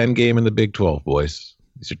Big Ten game in the Big 12, boys.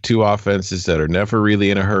 These are two offenses that are never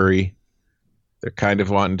really in a hurry. They're kind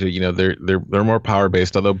of wanting to, they're more power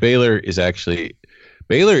based. Although Baylor is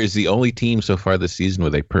the only team so far this season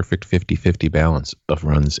with a perfect 50-50 balance of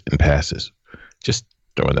runs and passes. Just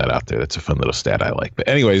throwing that out there. That's a fun little stat I like. But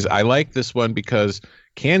anyways, I like this one because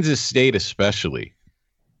Kansas State especially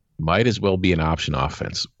might as well be an option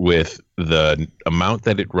offense with the amount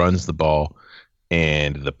that it runs the ball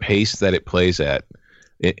and the pace that it plays at.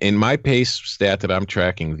 In my pace stat that I'm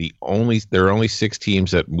tracking, there are only 6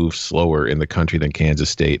 teams that move slower in the country than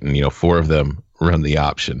Kansas State, and 4 of them run the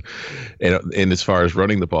option. And as far as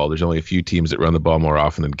running the ball, there's only a few teams that run the ball more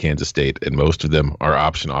often than Kansas State, and most of them are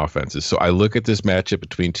option offenses. So I look at this matchup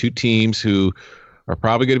between two teams who are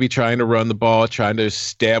probably going to be trying to run the ball, trying to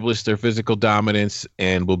establish their physical dominance,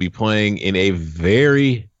 and will be playing in a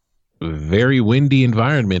very, very windy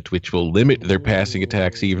environment, which will limit their passing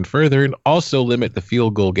attacks even further and also limit the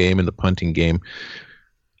field goal game and the punting game.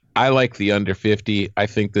 I like the under 50. I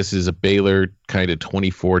think this is a Baylor kind of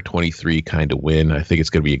 24-23 kind of win. I think it's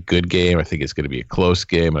going to be a good game. I think it's going to be a close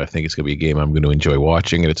game. And I think it's going to be a game I'm going to enjoy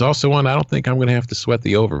watching. And it's also one I don't think I'm going to have to sweat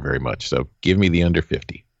the over very much. So give me the under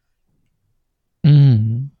 50.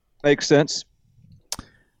 Makes sense.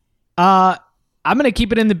 I'm going to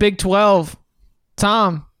keep it in the Big 12.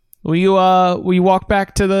 Tom, will you walk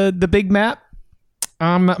back to the big map?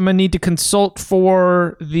 I'm going to need to consult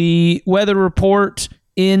for the weather report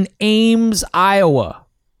in Ames, Iowa.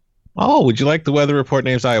 Oh, would you like the weather report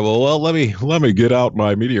names? Well, let me get out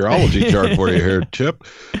my meteorology chart for you here, Chip.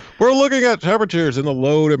 We're looking at temperatures in the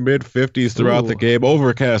low to mid 50s throughout the game,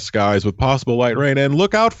 overcast skies with possible light rain. And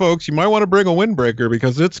look out, folks, you might want to bring a windbreaker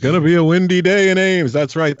because it's going to be a windy day in Ames.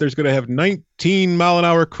 That's right. There's going to have 19 mile an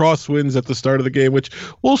hour crosswinds at the start of the game, which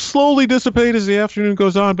will slowly dissipate as the afternoon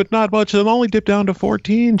goes on, but not much. It'll only dip down to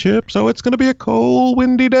 14, Chip. So it's going to be a cold,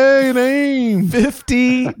 windy day in Ames.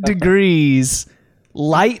 50 degrees,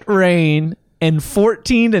 light rain, and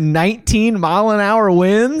 14 to 19 mile an hour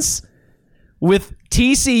winds with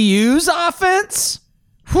TCU's offense?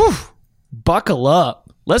 Whew, buckle up.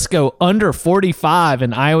 Let's go under 45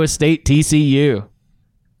 in Iowa State TCU.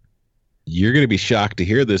 You're going to be shocked to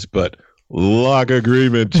hear this, but lock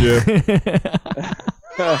agreement, Chip.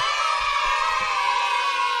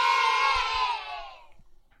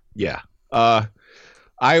 Yeah.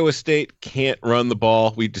 Iowa State can't run the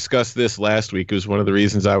ball. We discussed this last week. It was one of the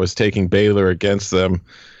reasons I was taking Baylor against them.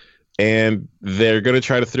 And they're going to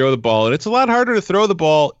try to throw the ball. And it's a lot harder to throw the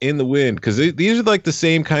ball in the wind because these are like the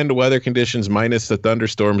same kind of weather conditions minus the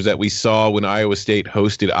thunderstorms that we saw when Iowa State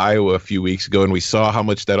hosted Iowa a few weeks ago. And we saw how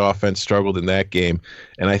much that offense struggled in that game.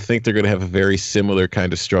 And I think they're going to have a very similar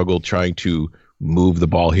kind of struggle trying to move the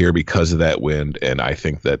ball here because of that wind. And I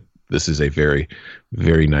think that this is a very,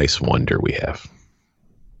 very nice wonder we have.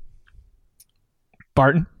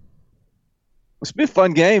 Barton? It's been a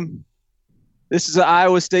fun game. This is an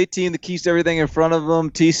Iowa State team that keeps everything in front of them.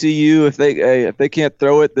 TCU, if they can't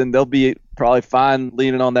throw it, then they'll be probably fine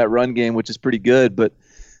leaning on that run game, which is pretty good. But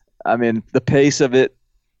I mean, the pace of it,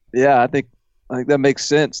 yeah, I think that makes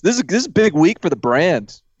sense. This is a big week for the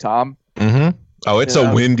brand, Tom. Mm-hmm. Oh, it's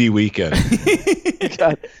a windy weekend.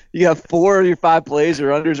 you got 4 of your 5 plays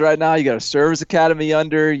or unders right now. You got a service academy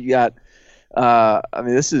under. You got. I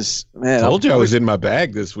mean, this is, man. I told you I was in my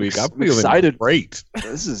bag this week. I'm feeling excited. Great.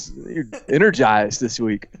 You're energized this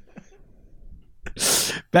week.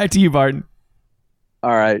 Back to you, Barton. All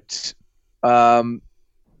right.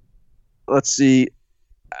 Let's see.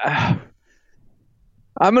 I'm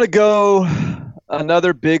going to go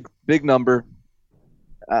another big number.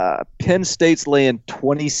 Penn State's laying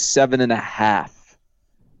 27.5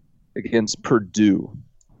 against Purdue.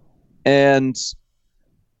 And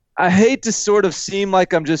I hate to sort of seem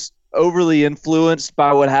like I'm just overly influenced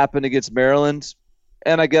by what happened against Maryland.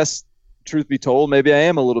 And I guess, truth be told, maybe I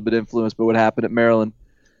am a little bit influenced by what happened at Maryland.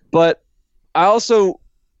 But I also,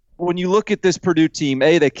 when you look at this Purdue team,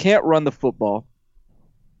 they can't run the football.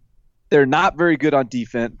 They're not very good on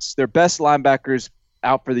defense. Their best linebacker's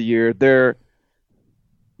out for the year. Their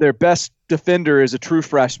best defender is a true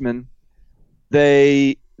freshman.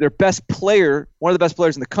 Their best player, one of the best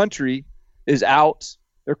players in the country, is out.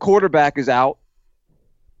 Their quarterback is out.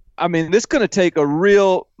 I mean, this is going to take a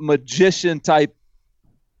real magician-type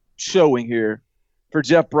showing here for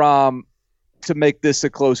Jeff Brom to make this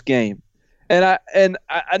a close game. And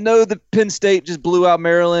I know that Penn State just blew out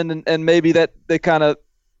Maryland, and maybe that they kind of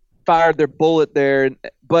fired their bullet there.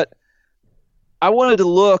 But I wanted to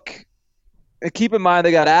look and keep in mind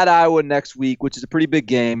they got at Iowa next week, which is a pretty big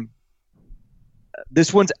game.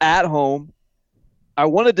 This one's at home. I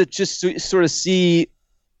wanted to just sort of see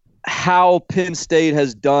how Penn State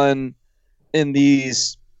has done in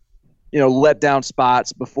these, let down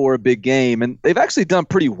spots before a big game. And they've actually done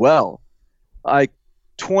pretty well. Like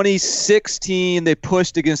 2016, they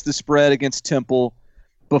pushed against the spread against Temple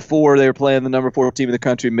before they were playing the number 4 team in the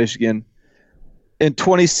country, Michigan. In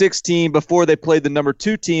 2016, before they played the number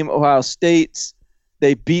 2 team, Ohio State,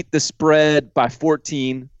 they beat the spread by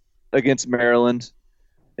 14 against Maryland.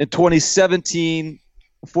 In 2017,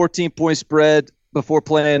 a 14-point spread. Before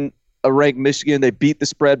playing a ranked Michigan, they beat the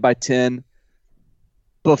spread by 10.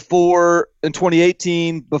 In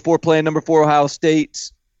 2018, before playing number 4 Ohio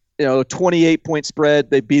State, a 28-point spread,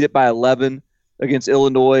 they beat it by 11 against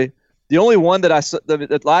Illinois. The only one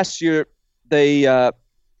that last year they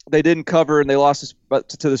didn't cover and they lost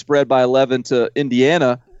to the spread by 11 to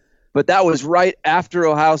Indiana, but that was right after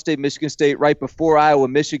Ohio State, Michigan State, right before Iowa,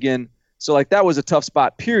 Michigan. So that was a tough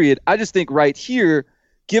spot, period. I just think right here,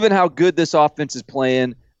 given how good this offense is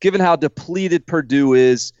playing, given how depleted Purdue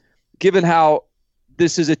is, given how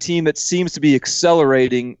this is a team that seems to be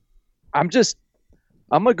accelerating, I'm going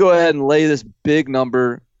to go ahead and lay this big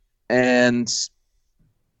number and,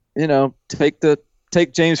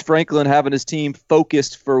 take James Franklin having his team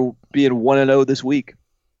focused for being 1-0 this week.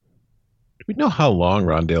 Do we know how long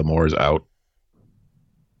Rondale Moore is out?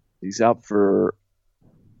 He's out for...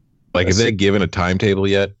 have they given a timetable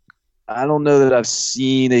yet? I don't know that I've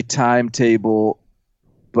seen a timetable,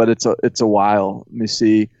 but it's a while. Let me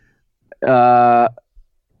see.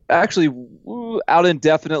 actually out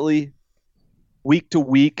indefinitely, week to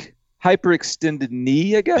week. Hyperextended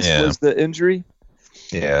knee, I guess, was the injury.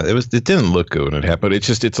 Yeah, it didn't look good when it happened.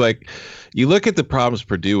 It's like you look at the problems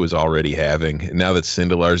Purdue was already having. And now that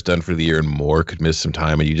Sindelar's done for the year and Moore could miss some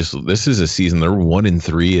time, and this is a season they're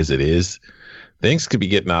 1-3 as it is. Things could be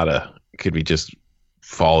just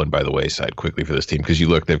fallen by the wayside quickly for this team, because you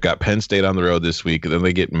look, they've got Penn State on the road this week, and then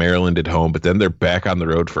they get Maryland at home, but then they're back on the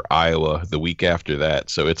road for Iowa the week after that.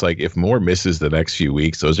 So it's like if Moore misses the next few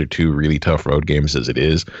weeks, those are two really tough road games as it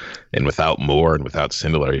is. And without Moore and without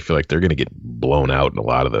Sindelar, you feel like they're going to get blown out in a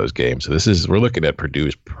lot of those games. So we're looking at Purdue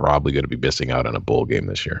is probably going to be missing out on a bowl game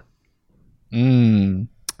this year.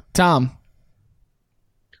 Tom.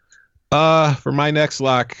 For my next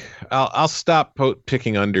lock, I'll stop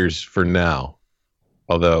picking unders for now.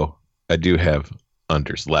 Although I do have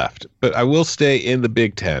unders left, but I will stay in the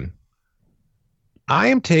Big Ten. I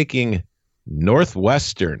am taking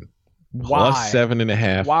Northwestern plus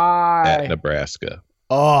 7.5 at Nebraska.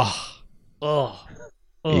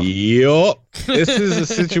 Yup. This is a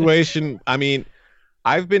situation. I mean,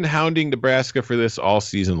 I've been hounding Nebraska for this all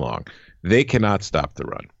season long. They cannot stop the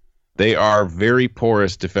run. They are very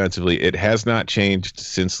porous defensively. It has not changed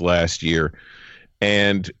since last year.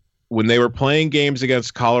 And when they were playing games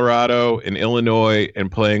against Colorado and Illinois and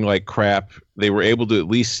playing like crap, they were able to at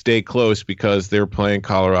least stay close because they were playing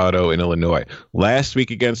Colorado and Illinois. Last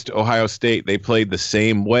week against Ohio State, they played the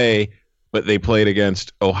same way, but they played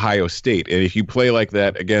against Ohio State. And if you play like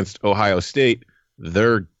that against Ohio State,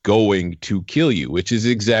 they're going to kill you, which is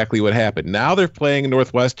exactly what happened. Now they're playing a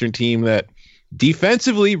Northwestern team that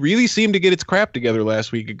defensively really seemed to get its crap together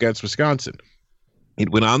last week against Wisconsin. It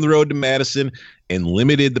went on the road to Madison and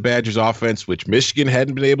limited the Badgers' offense, which Michigan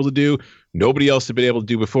hadn't been able to do. Nobody else had been able to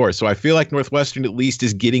do before. So I feel like Northwestern at least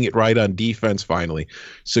is getting it right on defense finally.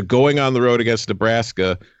 So going on the road against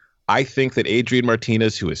Nebraska, I think that Adrian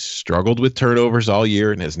Martinez, who has struggled with turnovers all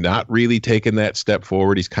year and has not really taken that step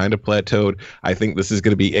forward, he's kind of plateaued. I think this is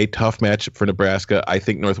going to be a tough matchup for Nebraska. I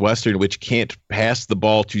think Northwestern, which can't pass the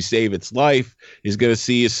ball to save its life, is going to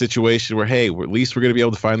see a situation where, hey, at least we're going to be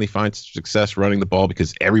able to finally find success running the ball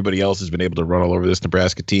because everybody else has been able to run all over this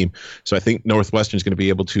Nebraska team. So I think Northwestern is going to be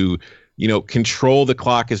able to, control the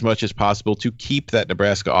clock as much as possible to keep that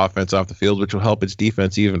Nebraska offense off the field, which will help its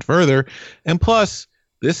defense even further. And plus,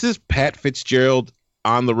 this is Pat Fitzgerald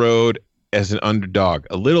on the road as an underdog,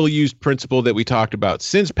 a little used principle that we talked about.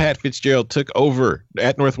 Since Pat Fitzgerald took over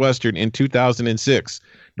at Northwestern in 2006,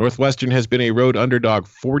 Northwestern has been a road underdog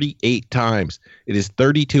 48 times. It is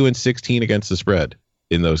 32-16 against the spread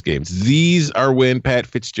in those games. These are when Pat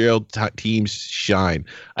Fitzgerald teams shine.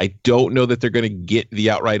 I don't know that they're going to get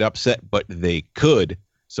the outright upset, but they could.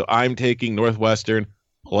 So I'm taking Northwestern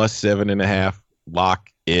plus 7.5. Lock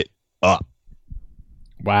it up.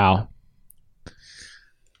 Wow.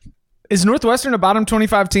 Is Northwestern a bottom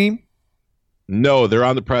 25 team? No, they're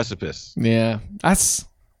on the precipice. Yeah, that's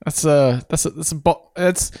a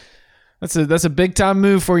big time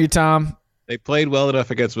move for you, Tom. They played well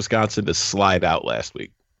enough against Wisconsin to slide out last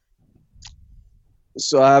week.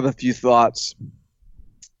 So I have a few thoughts.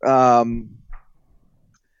 I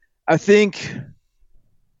think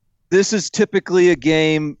this is typically a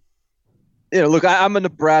game. Look, I'm a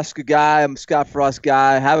Nebraska guy. I'm a Scott Frost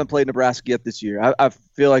guy. I haven't played Nebraska yet this year. I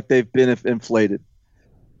feel like they've been inflated.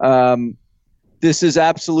 This is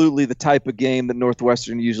absolutely the type of game that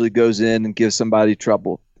Northwestern usually goes in and gives somebody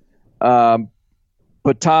trouble.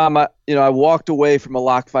 But Tom, I walked away from a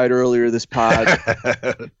lock fight earlier this pod.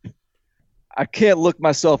 I can't look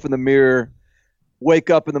myself in the mirror, wake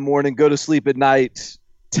up in the morning, go to sleep at night,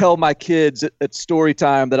 tell my kids at story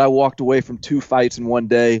time that I walked away from 2 fights in one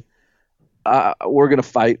day. We're going to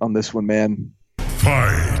fight on this one, man.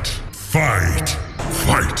 Fight, fight,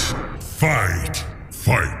 fight, fight,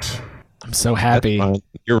 fight. I'm so happy.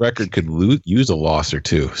 Your record could use a loss or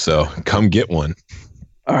two, so come get one.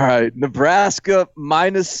 All right, Nebraska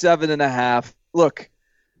minus 7.5. Look,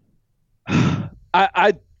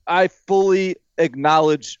 I fully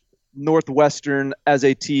acknowledge Northwestern as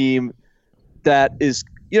a team that is,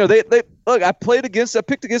 they look. I picked against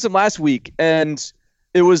them last week, and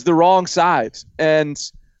it was the wrong side, and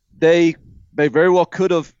they very well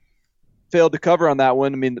could have failed to cover on that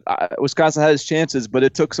one. I mean, Wisconsin had its chances, but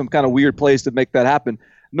it took some kind of weird plays to make that happen.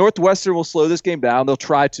 Northwestern will slow this game down. They'll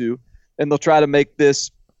try to, and they'll try to make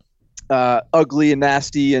this ugly and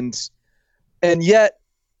nasty, and yet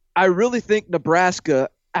I really think Nebraska,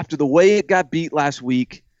 after the way it got beat last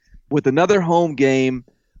week, with another home game,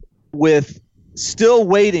 with still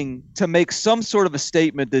waiting to make some sort of a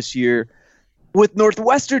statement this year, with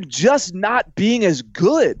Northwestern just not being as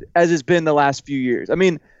good as it's been the last few years. I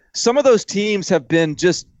mean, some of those teams have been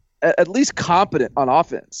just at least competent on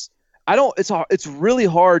offense. It's really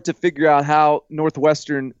hard to figure out how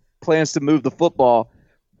Northwestern plans to move the football.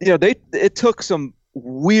 It took some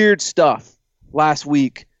weird stuff last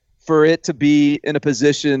week for it to be in a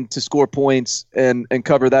position to score points and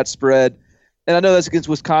cover that spread. And I know that's against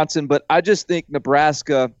Wisconsin, but I just think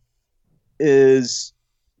Nebraska it's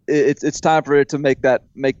time for it to make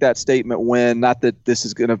that statement win. Not that this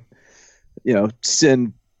is going to,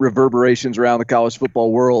 send reverberations around the college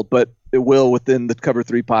football world, but it will within the Cover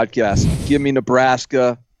 3 podcast. Give me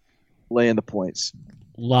Nebraska laying the points.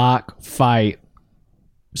 Lock fight.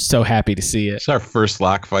 So happy to see it. It's our first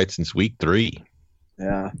lock fight since week 3.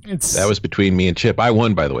 Yeah. That was between me and Chip. I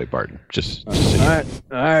won, by the way, Barton. Just all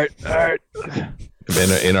right.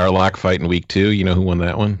 In our lock fight in week 2, you know who won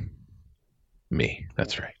that one? Me.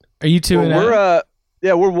 That's right. Are you 2-0?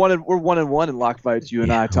 We're 1-1 in lock fights, you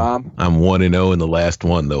and I, Tom. I'm 1-0 in the last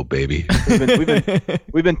one, though, baby.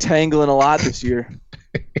 We've been tangling a lot this year.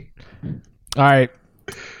 All right.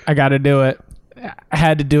 I got to do it. I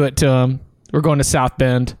had to do it to him. We're going to South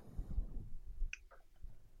Bend.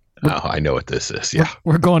 Oh, I know what this is. Yeah.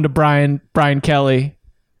 We're going to Brian Kelly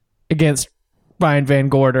against Brian Van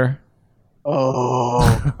Gorder.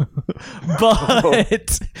 Oh.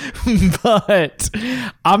 but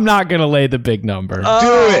I'm not gonna lay the big number. Do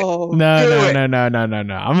it.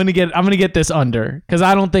 No. I'm gonna get this under because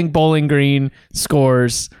I don't think Bowling Green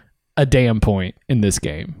scores a damn point in this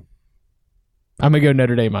game. I'm gonna go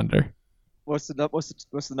Notre Dame under. What's the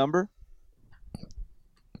number?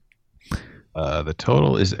 The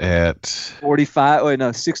total is at 45. Wait,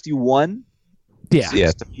 no, 61.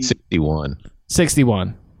 Yeah, 61.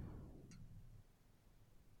 61.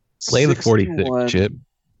 Lay the 46, Chip.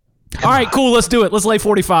 All right, cool. Let's do it. Let's lay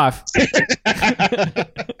 45.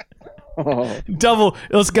 Double.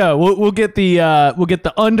 Let's go. We'll get the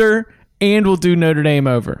under, and we'll do Notre Dame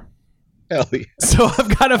over. Hell yeah. So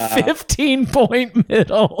I've got a 15-point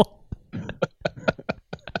middle.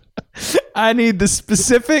 I need the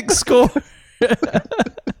specific score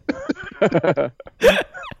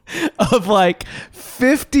of like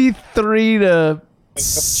 53-7.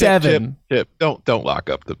 Chip, don't lock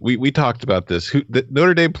up we talked about this.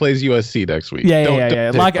 Notre Dame plays USC next week. Yeah.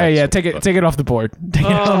 Take it off the board.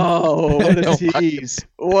 Oh, what a tease!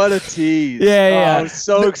 What a tease! Yeah. I'm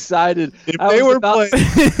so excited. If they were playing,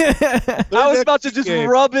 I was about to just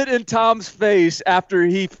rub it in Tom's face after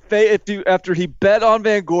he bet on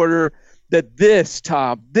Van Gorder that this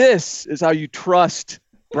is how you trust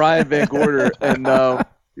Brian Van Gorder, and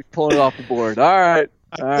you're pulling it off the board. All right.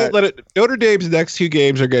 Notre Dame's next 2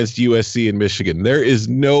 games are against USC and Michigan. There is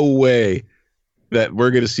no way that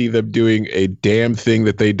we're going to see them doing a damn thing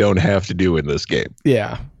that they don't have to do in this game.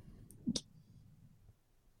 Yeah.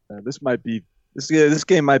 This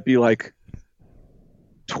game might be like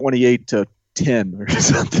 28-10 or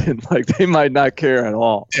something. Like they might not care at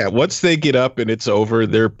all. Yeah, once they get up and it's over,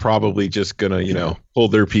 they're probably just gonna, pull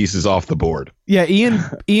their pieces off the board. Yeah,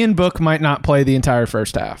 Ian Book might not play the entire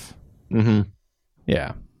first half. Mm-hmm.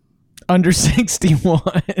 Yeah. Under 61.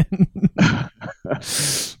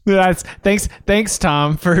 Thanks,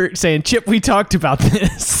 Tom, for saying, Chip, we talked about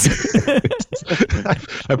this.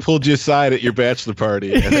 I pulled you aside at your bachelor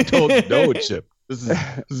party and I told you, no, Chip. This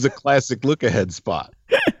is a classic look ahead spot.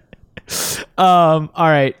 All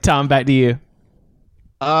right, Tom, back to you.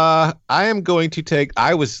 I am going to take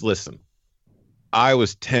I was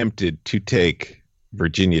tempted to take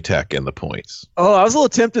Virginia Tech in the points. Oh, I was a little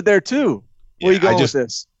tempted there too. Where are you going with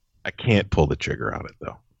this? I can't pull the trigger on it,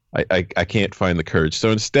 though. I can't find the courage.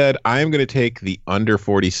 So instead, I am going to take the under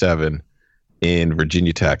 47 in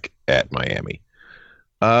Virginia Tech at Miami.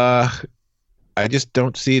 I just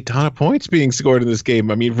don't see a ton of points being scored in this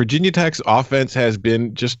game. I mean, Virginia Tech's offense has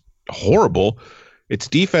been just horrible. Its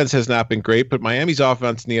defense has not been great, but Miami's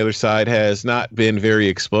offense on the other side has not been very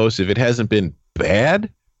explosive. It hasn't been bad,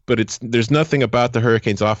 but there's nothing about the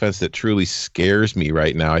Hurricanes offense that truly scares me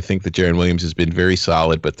right now. I think that Jaron Williams has been very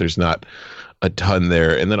solid, but there's not a ton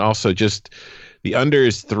there. And then also just the under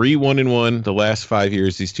is 3-1-1 the last 5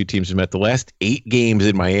 years these two teams have met. The last 8 games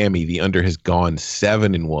in Miami, the under has gone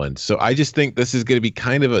 7-1. So I just think this is going to be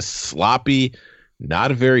kind of a sloppy,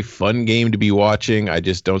 not a very fun game to be watching. I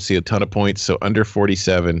just don't see a ton of points. So under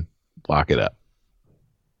 47, lock it up.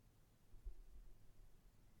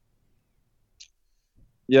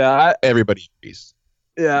 Yeah, everybody agrees.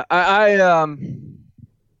 Yeah, I'm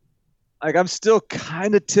still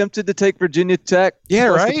kind of tempted to take Virginia Tech. Yeah,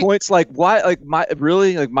 right. The points, why?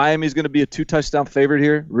 Miami's going to be a 2-touchdown favorite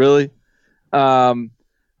here, really. But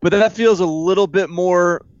that feels a little bit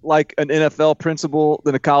more like an NFL principal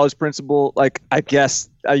than a college principal, like I guess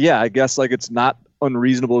like it's not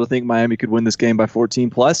unreasonable to think Miami could win this game by 14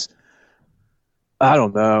 plus. I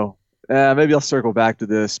don't know. Maybe I'll circle back to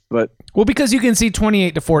this, but because you can see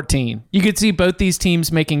 28-14. You could see both these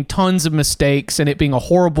teams making tons of mistakes and it being a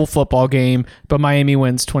horrible football game, but Miami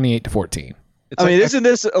wins 28-14. Isn't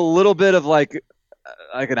this a little bit of like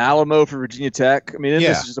an Alamo for Virginia Tech? I mean,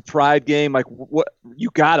 this is just a pride game. Like, what you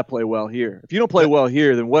got to play well here. If you don't play well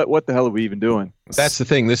here, then what the hell are we even doing? That's the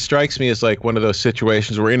thing. This strikes me as like one of those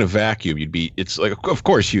situations where in a vacuum it's like, of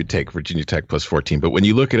course you'd take Virginia Tech plus 14, but when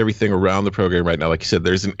you look at everything around the program right now, like you said,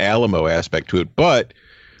 there's an Alamo aspect to it. But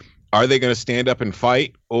are they going to stand up and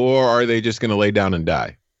fight, or are they just going to lay down and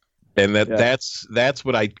die? And that's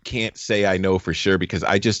what I can't say I know for sure, because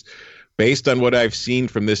I just, based on what I've seen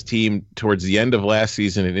from this team towards the end of last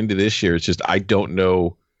season and into this year, it's just I don't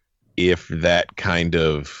know if that kind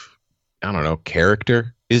of, I don't know,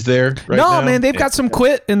 character is there right now. No, man, they've got some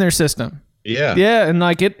quit in their system. Yeah. Yeah, and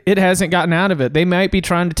like it hasn't gotten out of it. They might be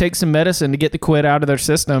trying to take some medicine to get the quit out of their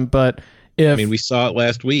system, but we saw it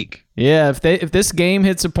last week. Yeah, if this game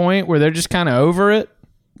hits a point where they're just kind of over it,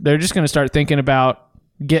 they're just going to start thinking about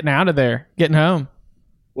getting out of there, getting home.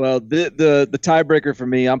 Well, the tiebreaker for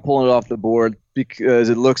me, I'm pulling it off the board because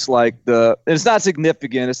it looks like it's not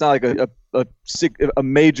significant. It's not like a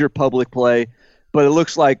major public play, but it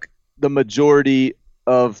looks like the majority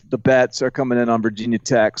of the bets are coming in on Virginia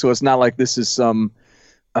Tech. So it's not like this is some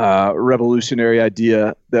revolutionary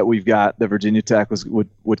idea that we've got that Virginia Tech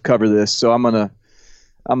would cover this. So I'm gonna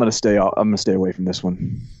stay away from this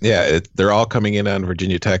one. Yeah, they're all coming in on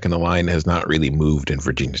Virginia Tech, and the line has not really moved in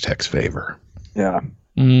Virginia Tech's favor. Yeah.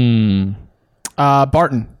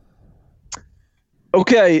 Barton.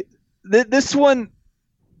 Okay, this one.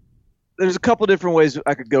 There's a couple different ways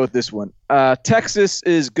I could go with this one. Texas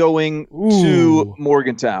is going to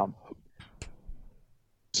Morgantown.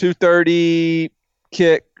 2:30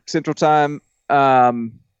 kick Central Time.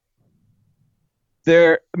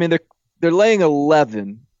 They're laying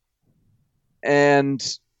 11,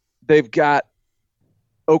 and they've got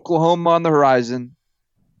Oklahoma on the horizon.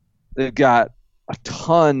 They've got a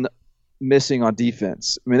ton missing on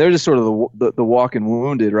defense. I mean, they're just sort of the walking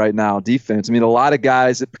wounded right now, defense. I mean, a lot of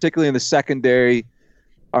guys, particularly in the secondary,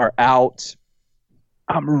 are out.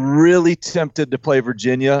 I'm really tempted to play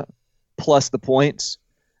Virginia plus the points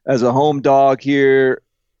as a home dog here.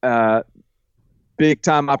 Big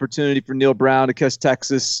time opportunity for Neil Brown to catch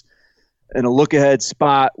Texas in a look ahead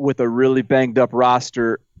spot with a really banged up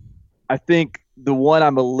roster. I think the one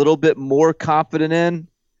I'm a little bit more confident in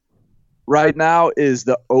right now is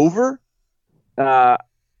the over.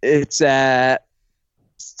 It's at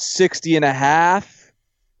 60.5.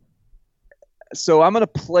 So I'm going to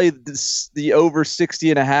play the over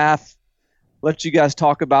 60.5. Let you guys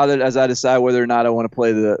talk about it as I decide whether or not I want to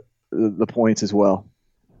play the points as well.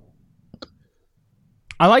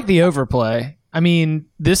 I like the overplay. I mean,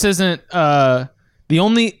 this isn't the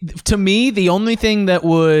only thing that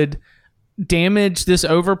would damage this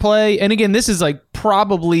overplay. And again, this is like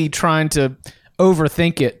probably trying to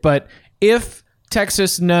overthink it, but if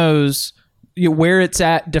Texas knows where it's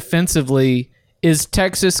at defensively, is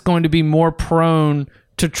Texas going to be more prone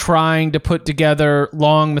to trying to put together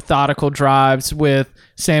long, methodical drives with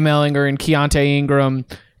Sam Ehlinger and Keontae Ingram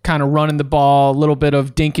kind of running the ball, a little bit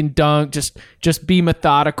of dink and dunk, just be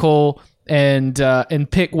methodical and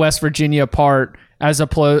pick West Virginia apart as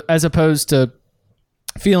opposed to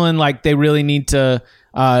feeling like they really need to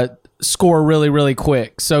score really, really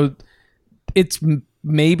quick. So it's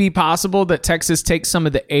maybe possible that Texas takes some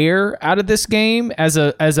of the air out of this game as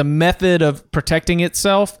a method of protecting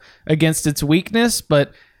itself against its weakness,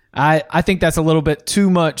 but I think that's a little bit too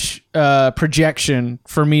much projection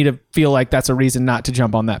for me to feel like that's a reason not to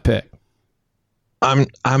jump on that pick. I'm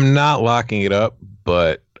not locking it up,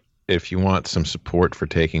 but if you want some support for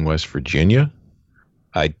taking West Virginia,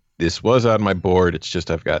 this was on my board. It's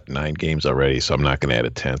just I've got 9 games already, so I'm not going to add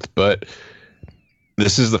a 10th, but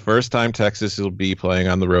this is the first time Texas will be playing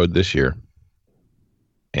on the road this year.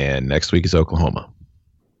 And next week is Oklahoma.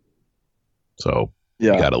 So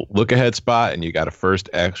you got a look ahead spot and you got a first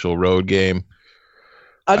actual road game.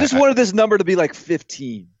 I just wanted this number to be like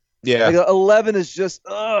 15. Yeah. Like 11 is just,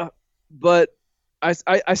 but I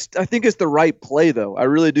think it's the right play though. I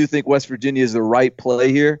really do think West Virginia is the right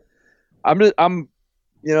play here.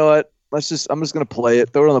 You know what? I'm just going to play it.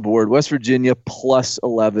 Throw it on the board. West Virginia plus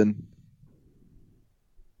 11.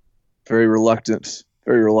 Very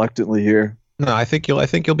reluctantly here. No, I think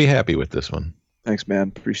you'll be happy with this one. Thanks,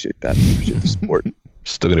 man. Appreciate that. Appreciate the support.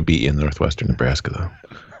 Still going to beat you in Northwestern Nebraska,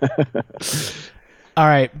 though. All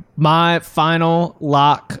right, my final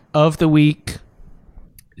lock of the week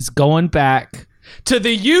is going back to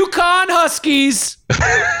the UConn Huskies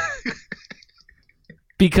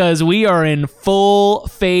because we are in full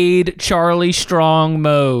fade Charlie Strong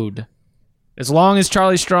mode. As long as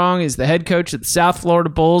Charlie Strong is the head coach of the South Florida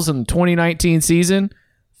Bulls in the 2019 season,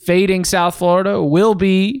 fading South Florida will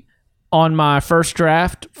be on my first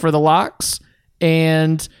draft for the locks.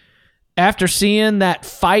 And after seeing that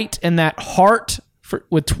fight and that heart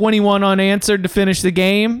with 21 unanswered to finish the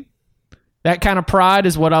game, that kind of pride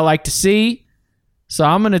is what I like to see. So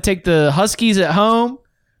I'm going to take the Huskies at home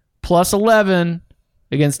plus 11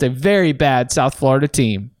 against a very bad South Florida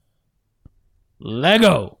team.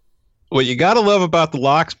 Lego. What you got to love about the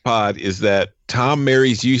Locks pod is that Tom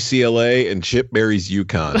marries UCLA and Chip marries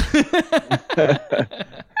UConn.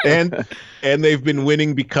 and they've been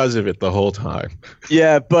winning because of it the whole time.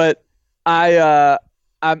 Yeah, but I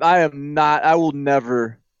am not. I will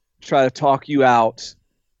never try to talk you out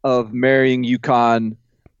of marrying UConn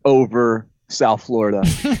over South Florida.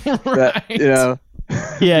 Right. Yeah.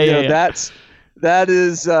 That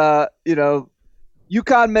is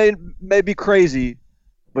UConn may be crazy,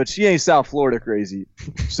 but she ain't South Florida crazy.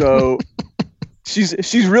 So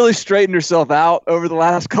she's really straightened herself out over the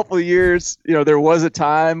last couple of years. There was a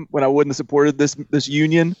time when I wouldn't have supported this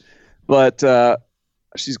union, but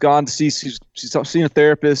she's gone to see she's seen a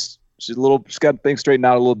therapist. She's got things straightened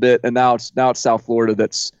out a little bit, and now it's South Florida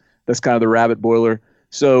that's kind of the rabbit boiler.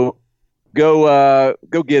 So go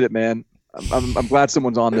get it, man. I'm glad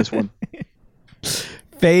someone's on this one.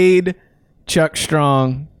 Fade Chuck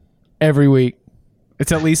Strong every week.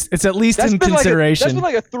 It's at least in consideration. That's been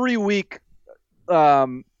like a 3-week.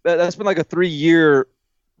 That's been like a 3-year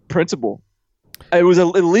principle. It was at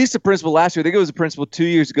least a principle last year. I think it was a principle 2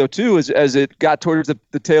 years ago too, as it got towards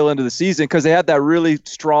the tail end of the season, because they had that really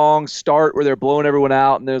strong start where they're blowing everyone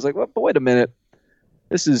out, and there's like, well, but wait a minute,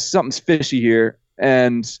 something's fishy here,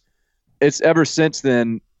 and it's ever since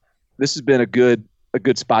then. This has been a good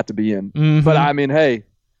spot to be in. Mm-hmm. But I mean, hey.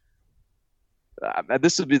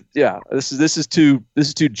 This is two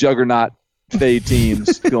juggernaut fade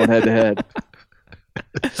teams going head to head.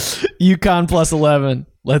 UConn plus 11.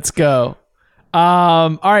 Let's go.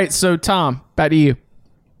 All right, so Tom, back to you.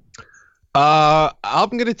 I'm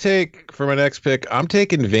gonna take for my next pick. I'm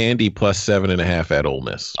taking Vandy plus 7.5 at Ole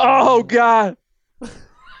Miss. Oh God,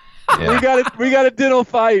 yeah. we got a dental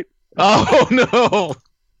fight. Oh no.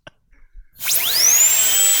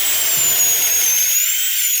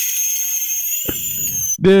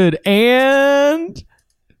 Dude, and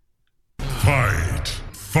fight.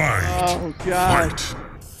 Oh God.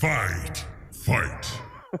 Fight.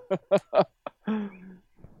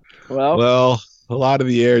 Well, a lot of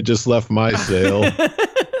the air just left my sail.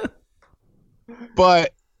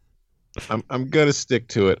 But I'm gonna stick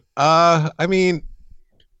to it. I mean,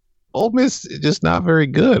 Ole Miss is just not very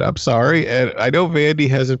good. I'm sorry, and I know Vandy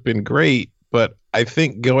hasn't been great, but I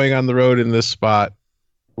think going on the road in this spot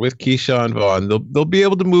with Keyshawn Vaughn, they'll be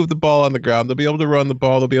able to move the ball on the ground. They'll be able to run the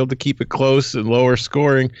ball. They'll be able to keep it close and lower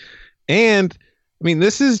scoring. And I mean,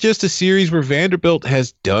 this is just a series where Vanderbilt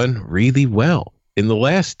has done really well. In the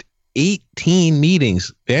last 18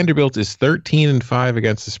 meetings, Vanderbilt is 13-5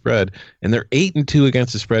 against the spread, and they're 8-2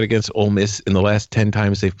 against the spread against Ole Miss in the last 10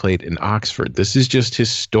 times they've played in Oxford. This has just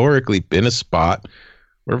historically been a spot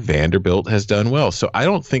where Vanderbilt has done well. So I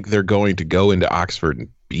don't think they're going to go into Oxford and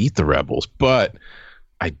beat the Rebels, but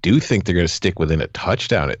I do think they're going to stick within a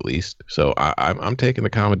touchdown at least. So I'm taking the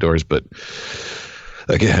Commodores, but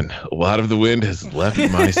again, a lot of the wind has left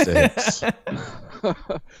my sails.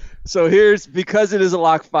 So because it is a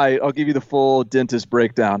lock fight, I'll give you the full dentist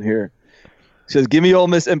breakdown here. He says, give me Ole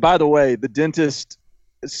Miss. And by the way, the dentist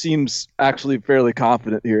seems actually fairly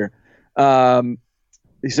confident here.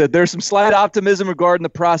 He said, there's some slight optimism regarding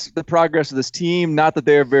the progress of this team. Not that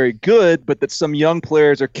they are very good, but that some young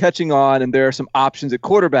players are catching on and there are some options at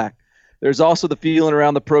quarterback. There's also the feeling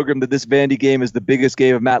around the program that this Vandy game is the biggest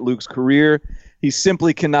game of Matt Luke's career. He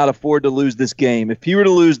simply cannot afford to lose this game. If he were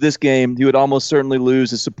to lose this game, he would almost certainly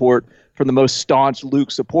lose his support from the most staunch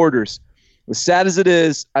Luke supporters. As sad as it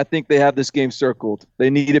is, I think they have this game circled.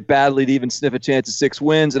 They need it badly to even sniff a chance of 6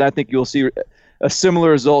 wins, and I think you'll see a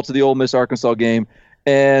similar result to the Ole Miss-Arkansas game.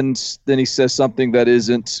 And then he says something that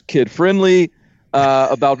isn't kid-friendly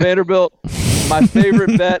about Vanderbilt. My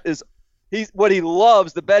favorite bet is the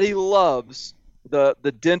bet he loves,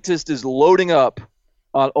 the dentist is loading up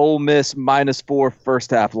on Ole Miss -4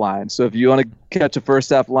 first half line. So if you want to catch a first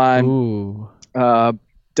half line,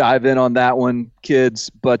 dive in on that one, kids.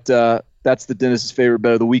 But that's the dentist's favorite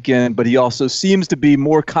bet of the weekend. But he also seems to be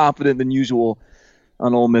more confident than usual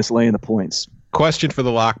on Ole Miss laying the points. Question for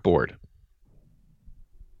the lock board.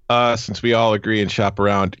 Since we all agree and shop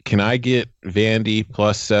around, can I get Vandy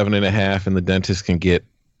plus 7.5 and the dentist can get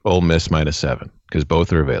Ole Miss -7? Because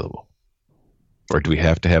both are available. Or do we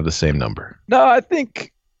have to have the same number? No, I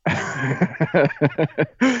think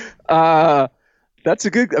that's a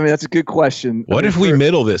good question. What if we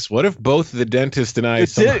middle this? What if both the dentist and I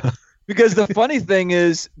because the funny thing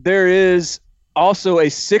is there is also a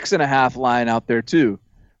 6.5 line out there too.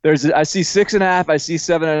 I see 6.5, I see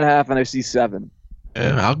 7.5, and I see 7.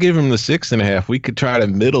 Yeah, I'll give him the 6.5. We could try to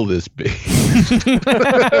middle this big.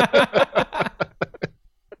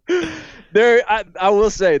 I will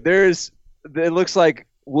say it looks like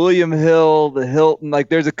William Hill, the Hilton, like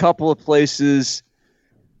there's a couple of places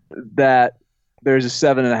that there's a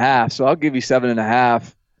 7.5. So I'll give you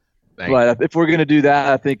 7.5. But if we're going to do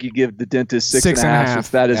that, I think you give the dentist 6.5 since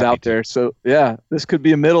that is out there. So yeah, this could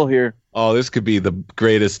be a middle here. Oh, this could be the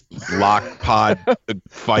greatest lock pod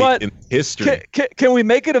fight in history. Can we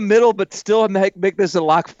make it a middle but still make this a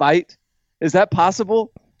lock fight? Is that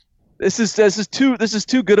possible? This is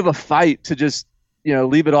too good of a fight to just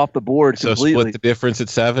leave it off the board completely. So split the difference at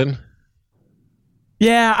 7.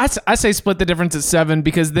 Yeah, I say split the difference at 7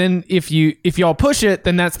 because then if y'all push it,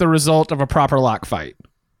 then that's the result of a proper lock fight.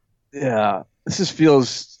 Yeah, this just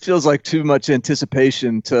feels like too much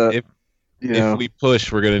anticipation to. If we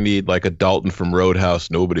push, we're gonna need like a Dalton from Roadhouse.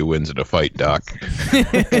 Nobody wins in a fight, Doc.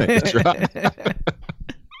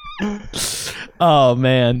 Oh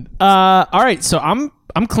man. All right, so I'm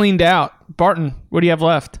cleaned out. Barton, what do you have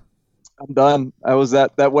left? I'm done. I was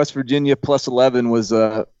that West Virginia plus 11 was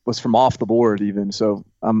from off the board even, so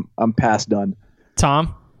I'm past done.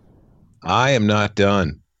 Tom? I am not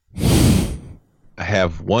done. I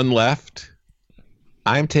have one left.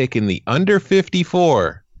 I'm taking the under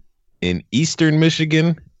 54 in Eastern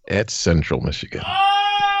Michigan at Central Michigan.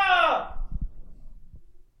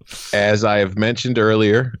 As I have mentioned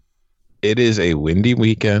earlier, it is a windy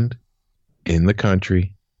weekend in the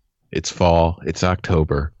country. It's fall. It's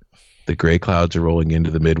October. The gray clouds are rolling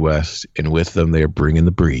into the Midwest, and with them, they are bringing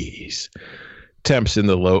the breeze. Temps in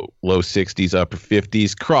the low 60s, upper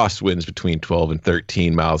 50s. Crosswinds between 12 and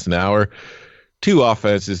 13 miles an hour. Two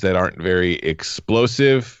offenses that aren't very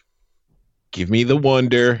explosive. Give me the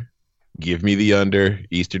wonder. Give me the under.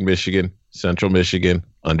 Eastern Michigan, Central Michigan,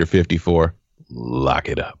 under 54. Lock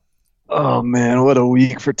it up. Oh, man, what a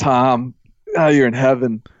week for Tom. Oh, you're in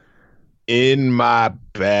heaven. In my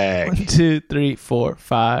bag. 1, 2, 3, 4,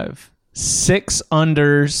 5, 6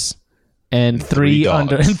 unders and 3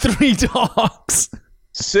 under and 3 dogs.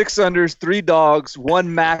 6 unders, 3 dogs,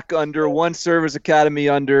 1 MAC under, 1 Service Academy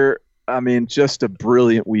under. I mean, just a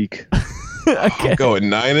brilliant week. Okay. I'm going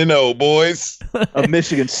 9-0, boys. A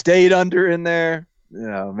Michigan State under in there.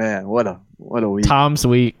 Oh man, what a week. Tom's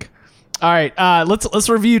week. All right, let's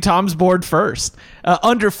review Tom's board first.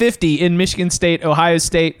 Under 50 in Michigan State, Ohio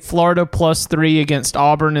State, Florida +3 against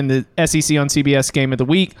Auburn in the SEC on CBS Game of the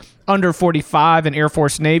Week. Under 45 in Air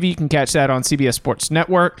Force Navy. You can catch that on CBS Sports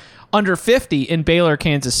Network. Under 50 in Baylor,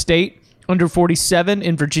 Kansas State. Under 47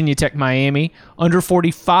 in Virginia Tech, Miami. Under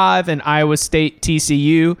 45 in Iowa State,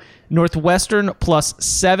 TCU. Northwestern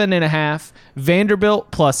 +7.5.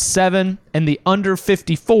 Vanderbilt +7. And the under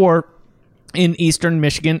 54 in Eastern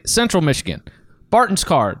Michigan, Central Michigan. Barton's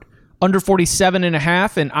card. Under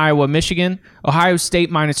 47.5 in Iowa, Michigan. Ohio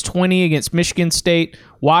State -20 against Michigan State.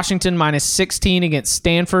 Washington -16 against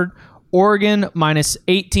Stanford. Oregon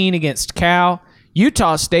 -18 against Cal.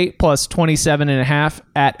 Utah State +27.5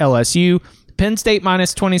 at LSU. Penn State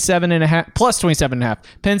 -27.5, +27.5.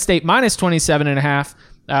 Penn State -27.5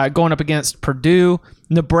 going up against Purdue.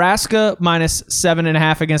 Nebraska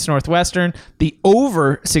 -7.5 against Northwestern. The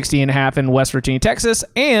over 60.5 in West Virginia, Texas.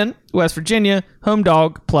 And West Virginia, home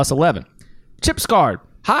dog +11. Chip's card.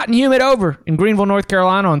 Hot and humid over in Greenville, North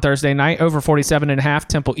Carolina on Thursday night. Over 47.5,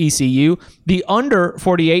 Temple ECU. The under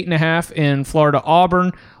 48.5 in Florida,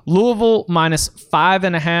 Auburn. Louisville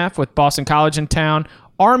 -5.5 with Boston College in town.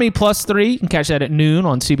 Army +3. You can catch that at noon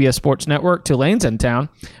on CBS Sports Network. Tulane's in town.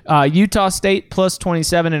 Utah State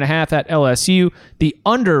 +27.5 at LSU. The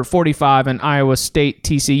under 45 in Iowa State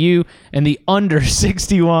TCU. And the under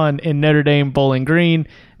 61 in Notre Dame Bowling Green.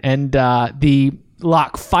 And the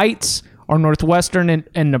lock fights are Northwestern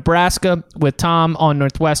and Nebraska, with Tom on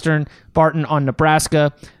Northwestern, Barton on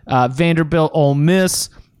Nebraska. Vanderbilt Ole Miss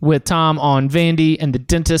with Tom on Vandy, and the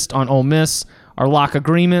dentist on Ole Miss. Our lock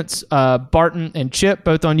agreements, Barton and Chip,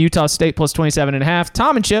 both on Utah State +27.5.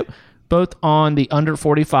 Tom and Chip, both on the under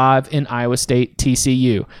 45 in Iowa State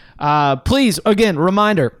TCU. Please, again,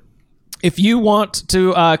 reminder, If you want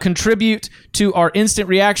to contribute to our Instant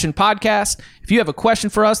Reaction podcast, if you have a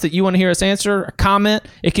question for us that you want to hear us answer, a comment,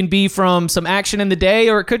 it can be from some action in the day,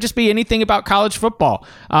 or it could just be anything about college football.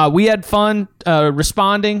 We had fun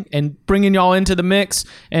responding and bringing y'all into the mix,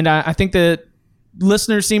 and I think that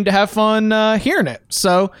listeners seem to have fun hearing it.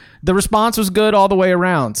 So the response was good all the way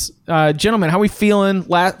around. Gentlemen, how are we feeling?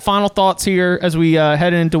 Final thoughts here as we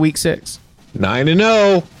head into week 6.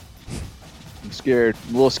 9-0. I'm scared.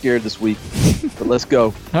 I'm a little scared this week, but let's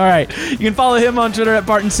go. All right. You can follow him on Twitter at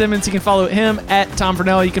Barton Simmons. You can follow him at Tom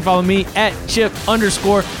Fernell. You can follow me at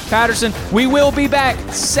Chip_Patterson. We will be back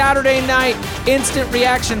Saturday night, Instant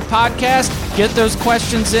Reaction podcast. Get those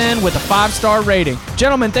questions in with a 5-star rating.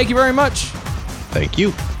 Gentlemen, thank you very much. Thank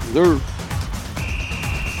you.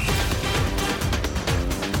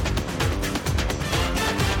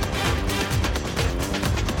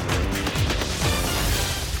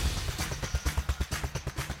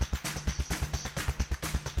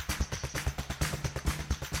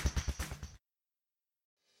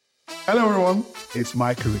 Hello everyone, it's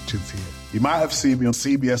Micah Richards here. You might have seen me on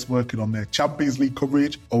CBS working on their Champions League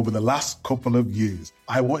coverage over the last couple of years.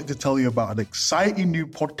 I wanted to tell you about an exciting new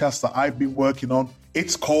podcast that I've been working on.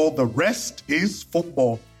 It's called The Rest is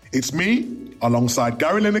Football. It's me, alongside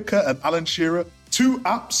Gary Lineker and Alan Shearer, 2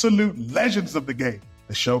 absolute legends of the game.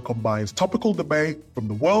 The show combines topical debate from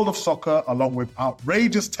the world of soccer along with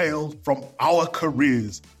outrageous tales from our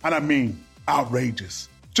careers. And I mean outrageous.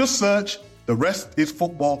 Just search The Rest is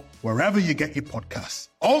Football wherever you get your podcasts.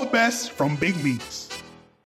 All the best from Big Meats.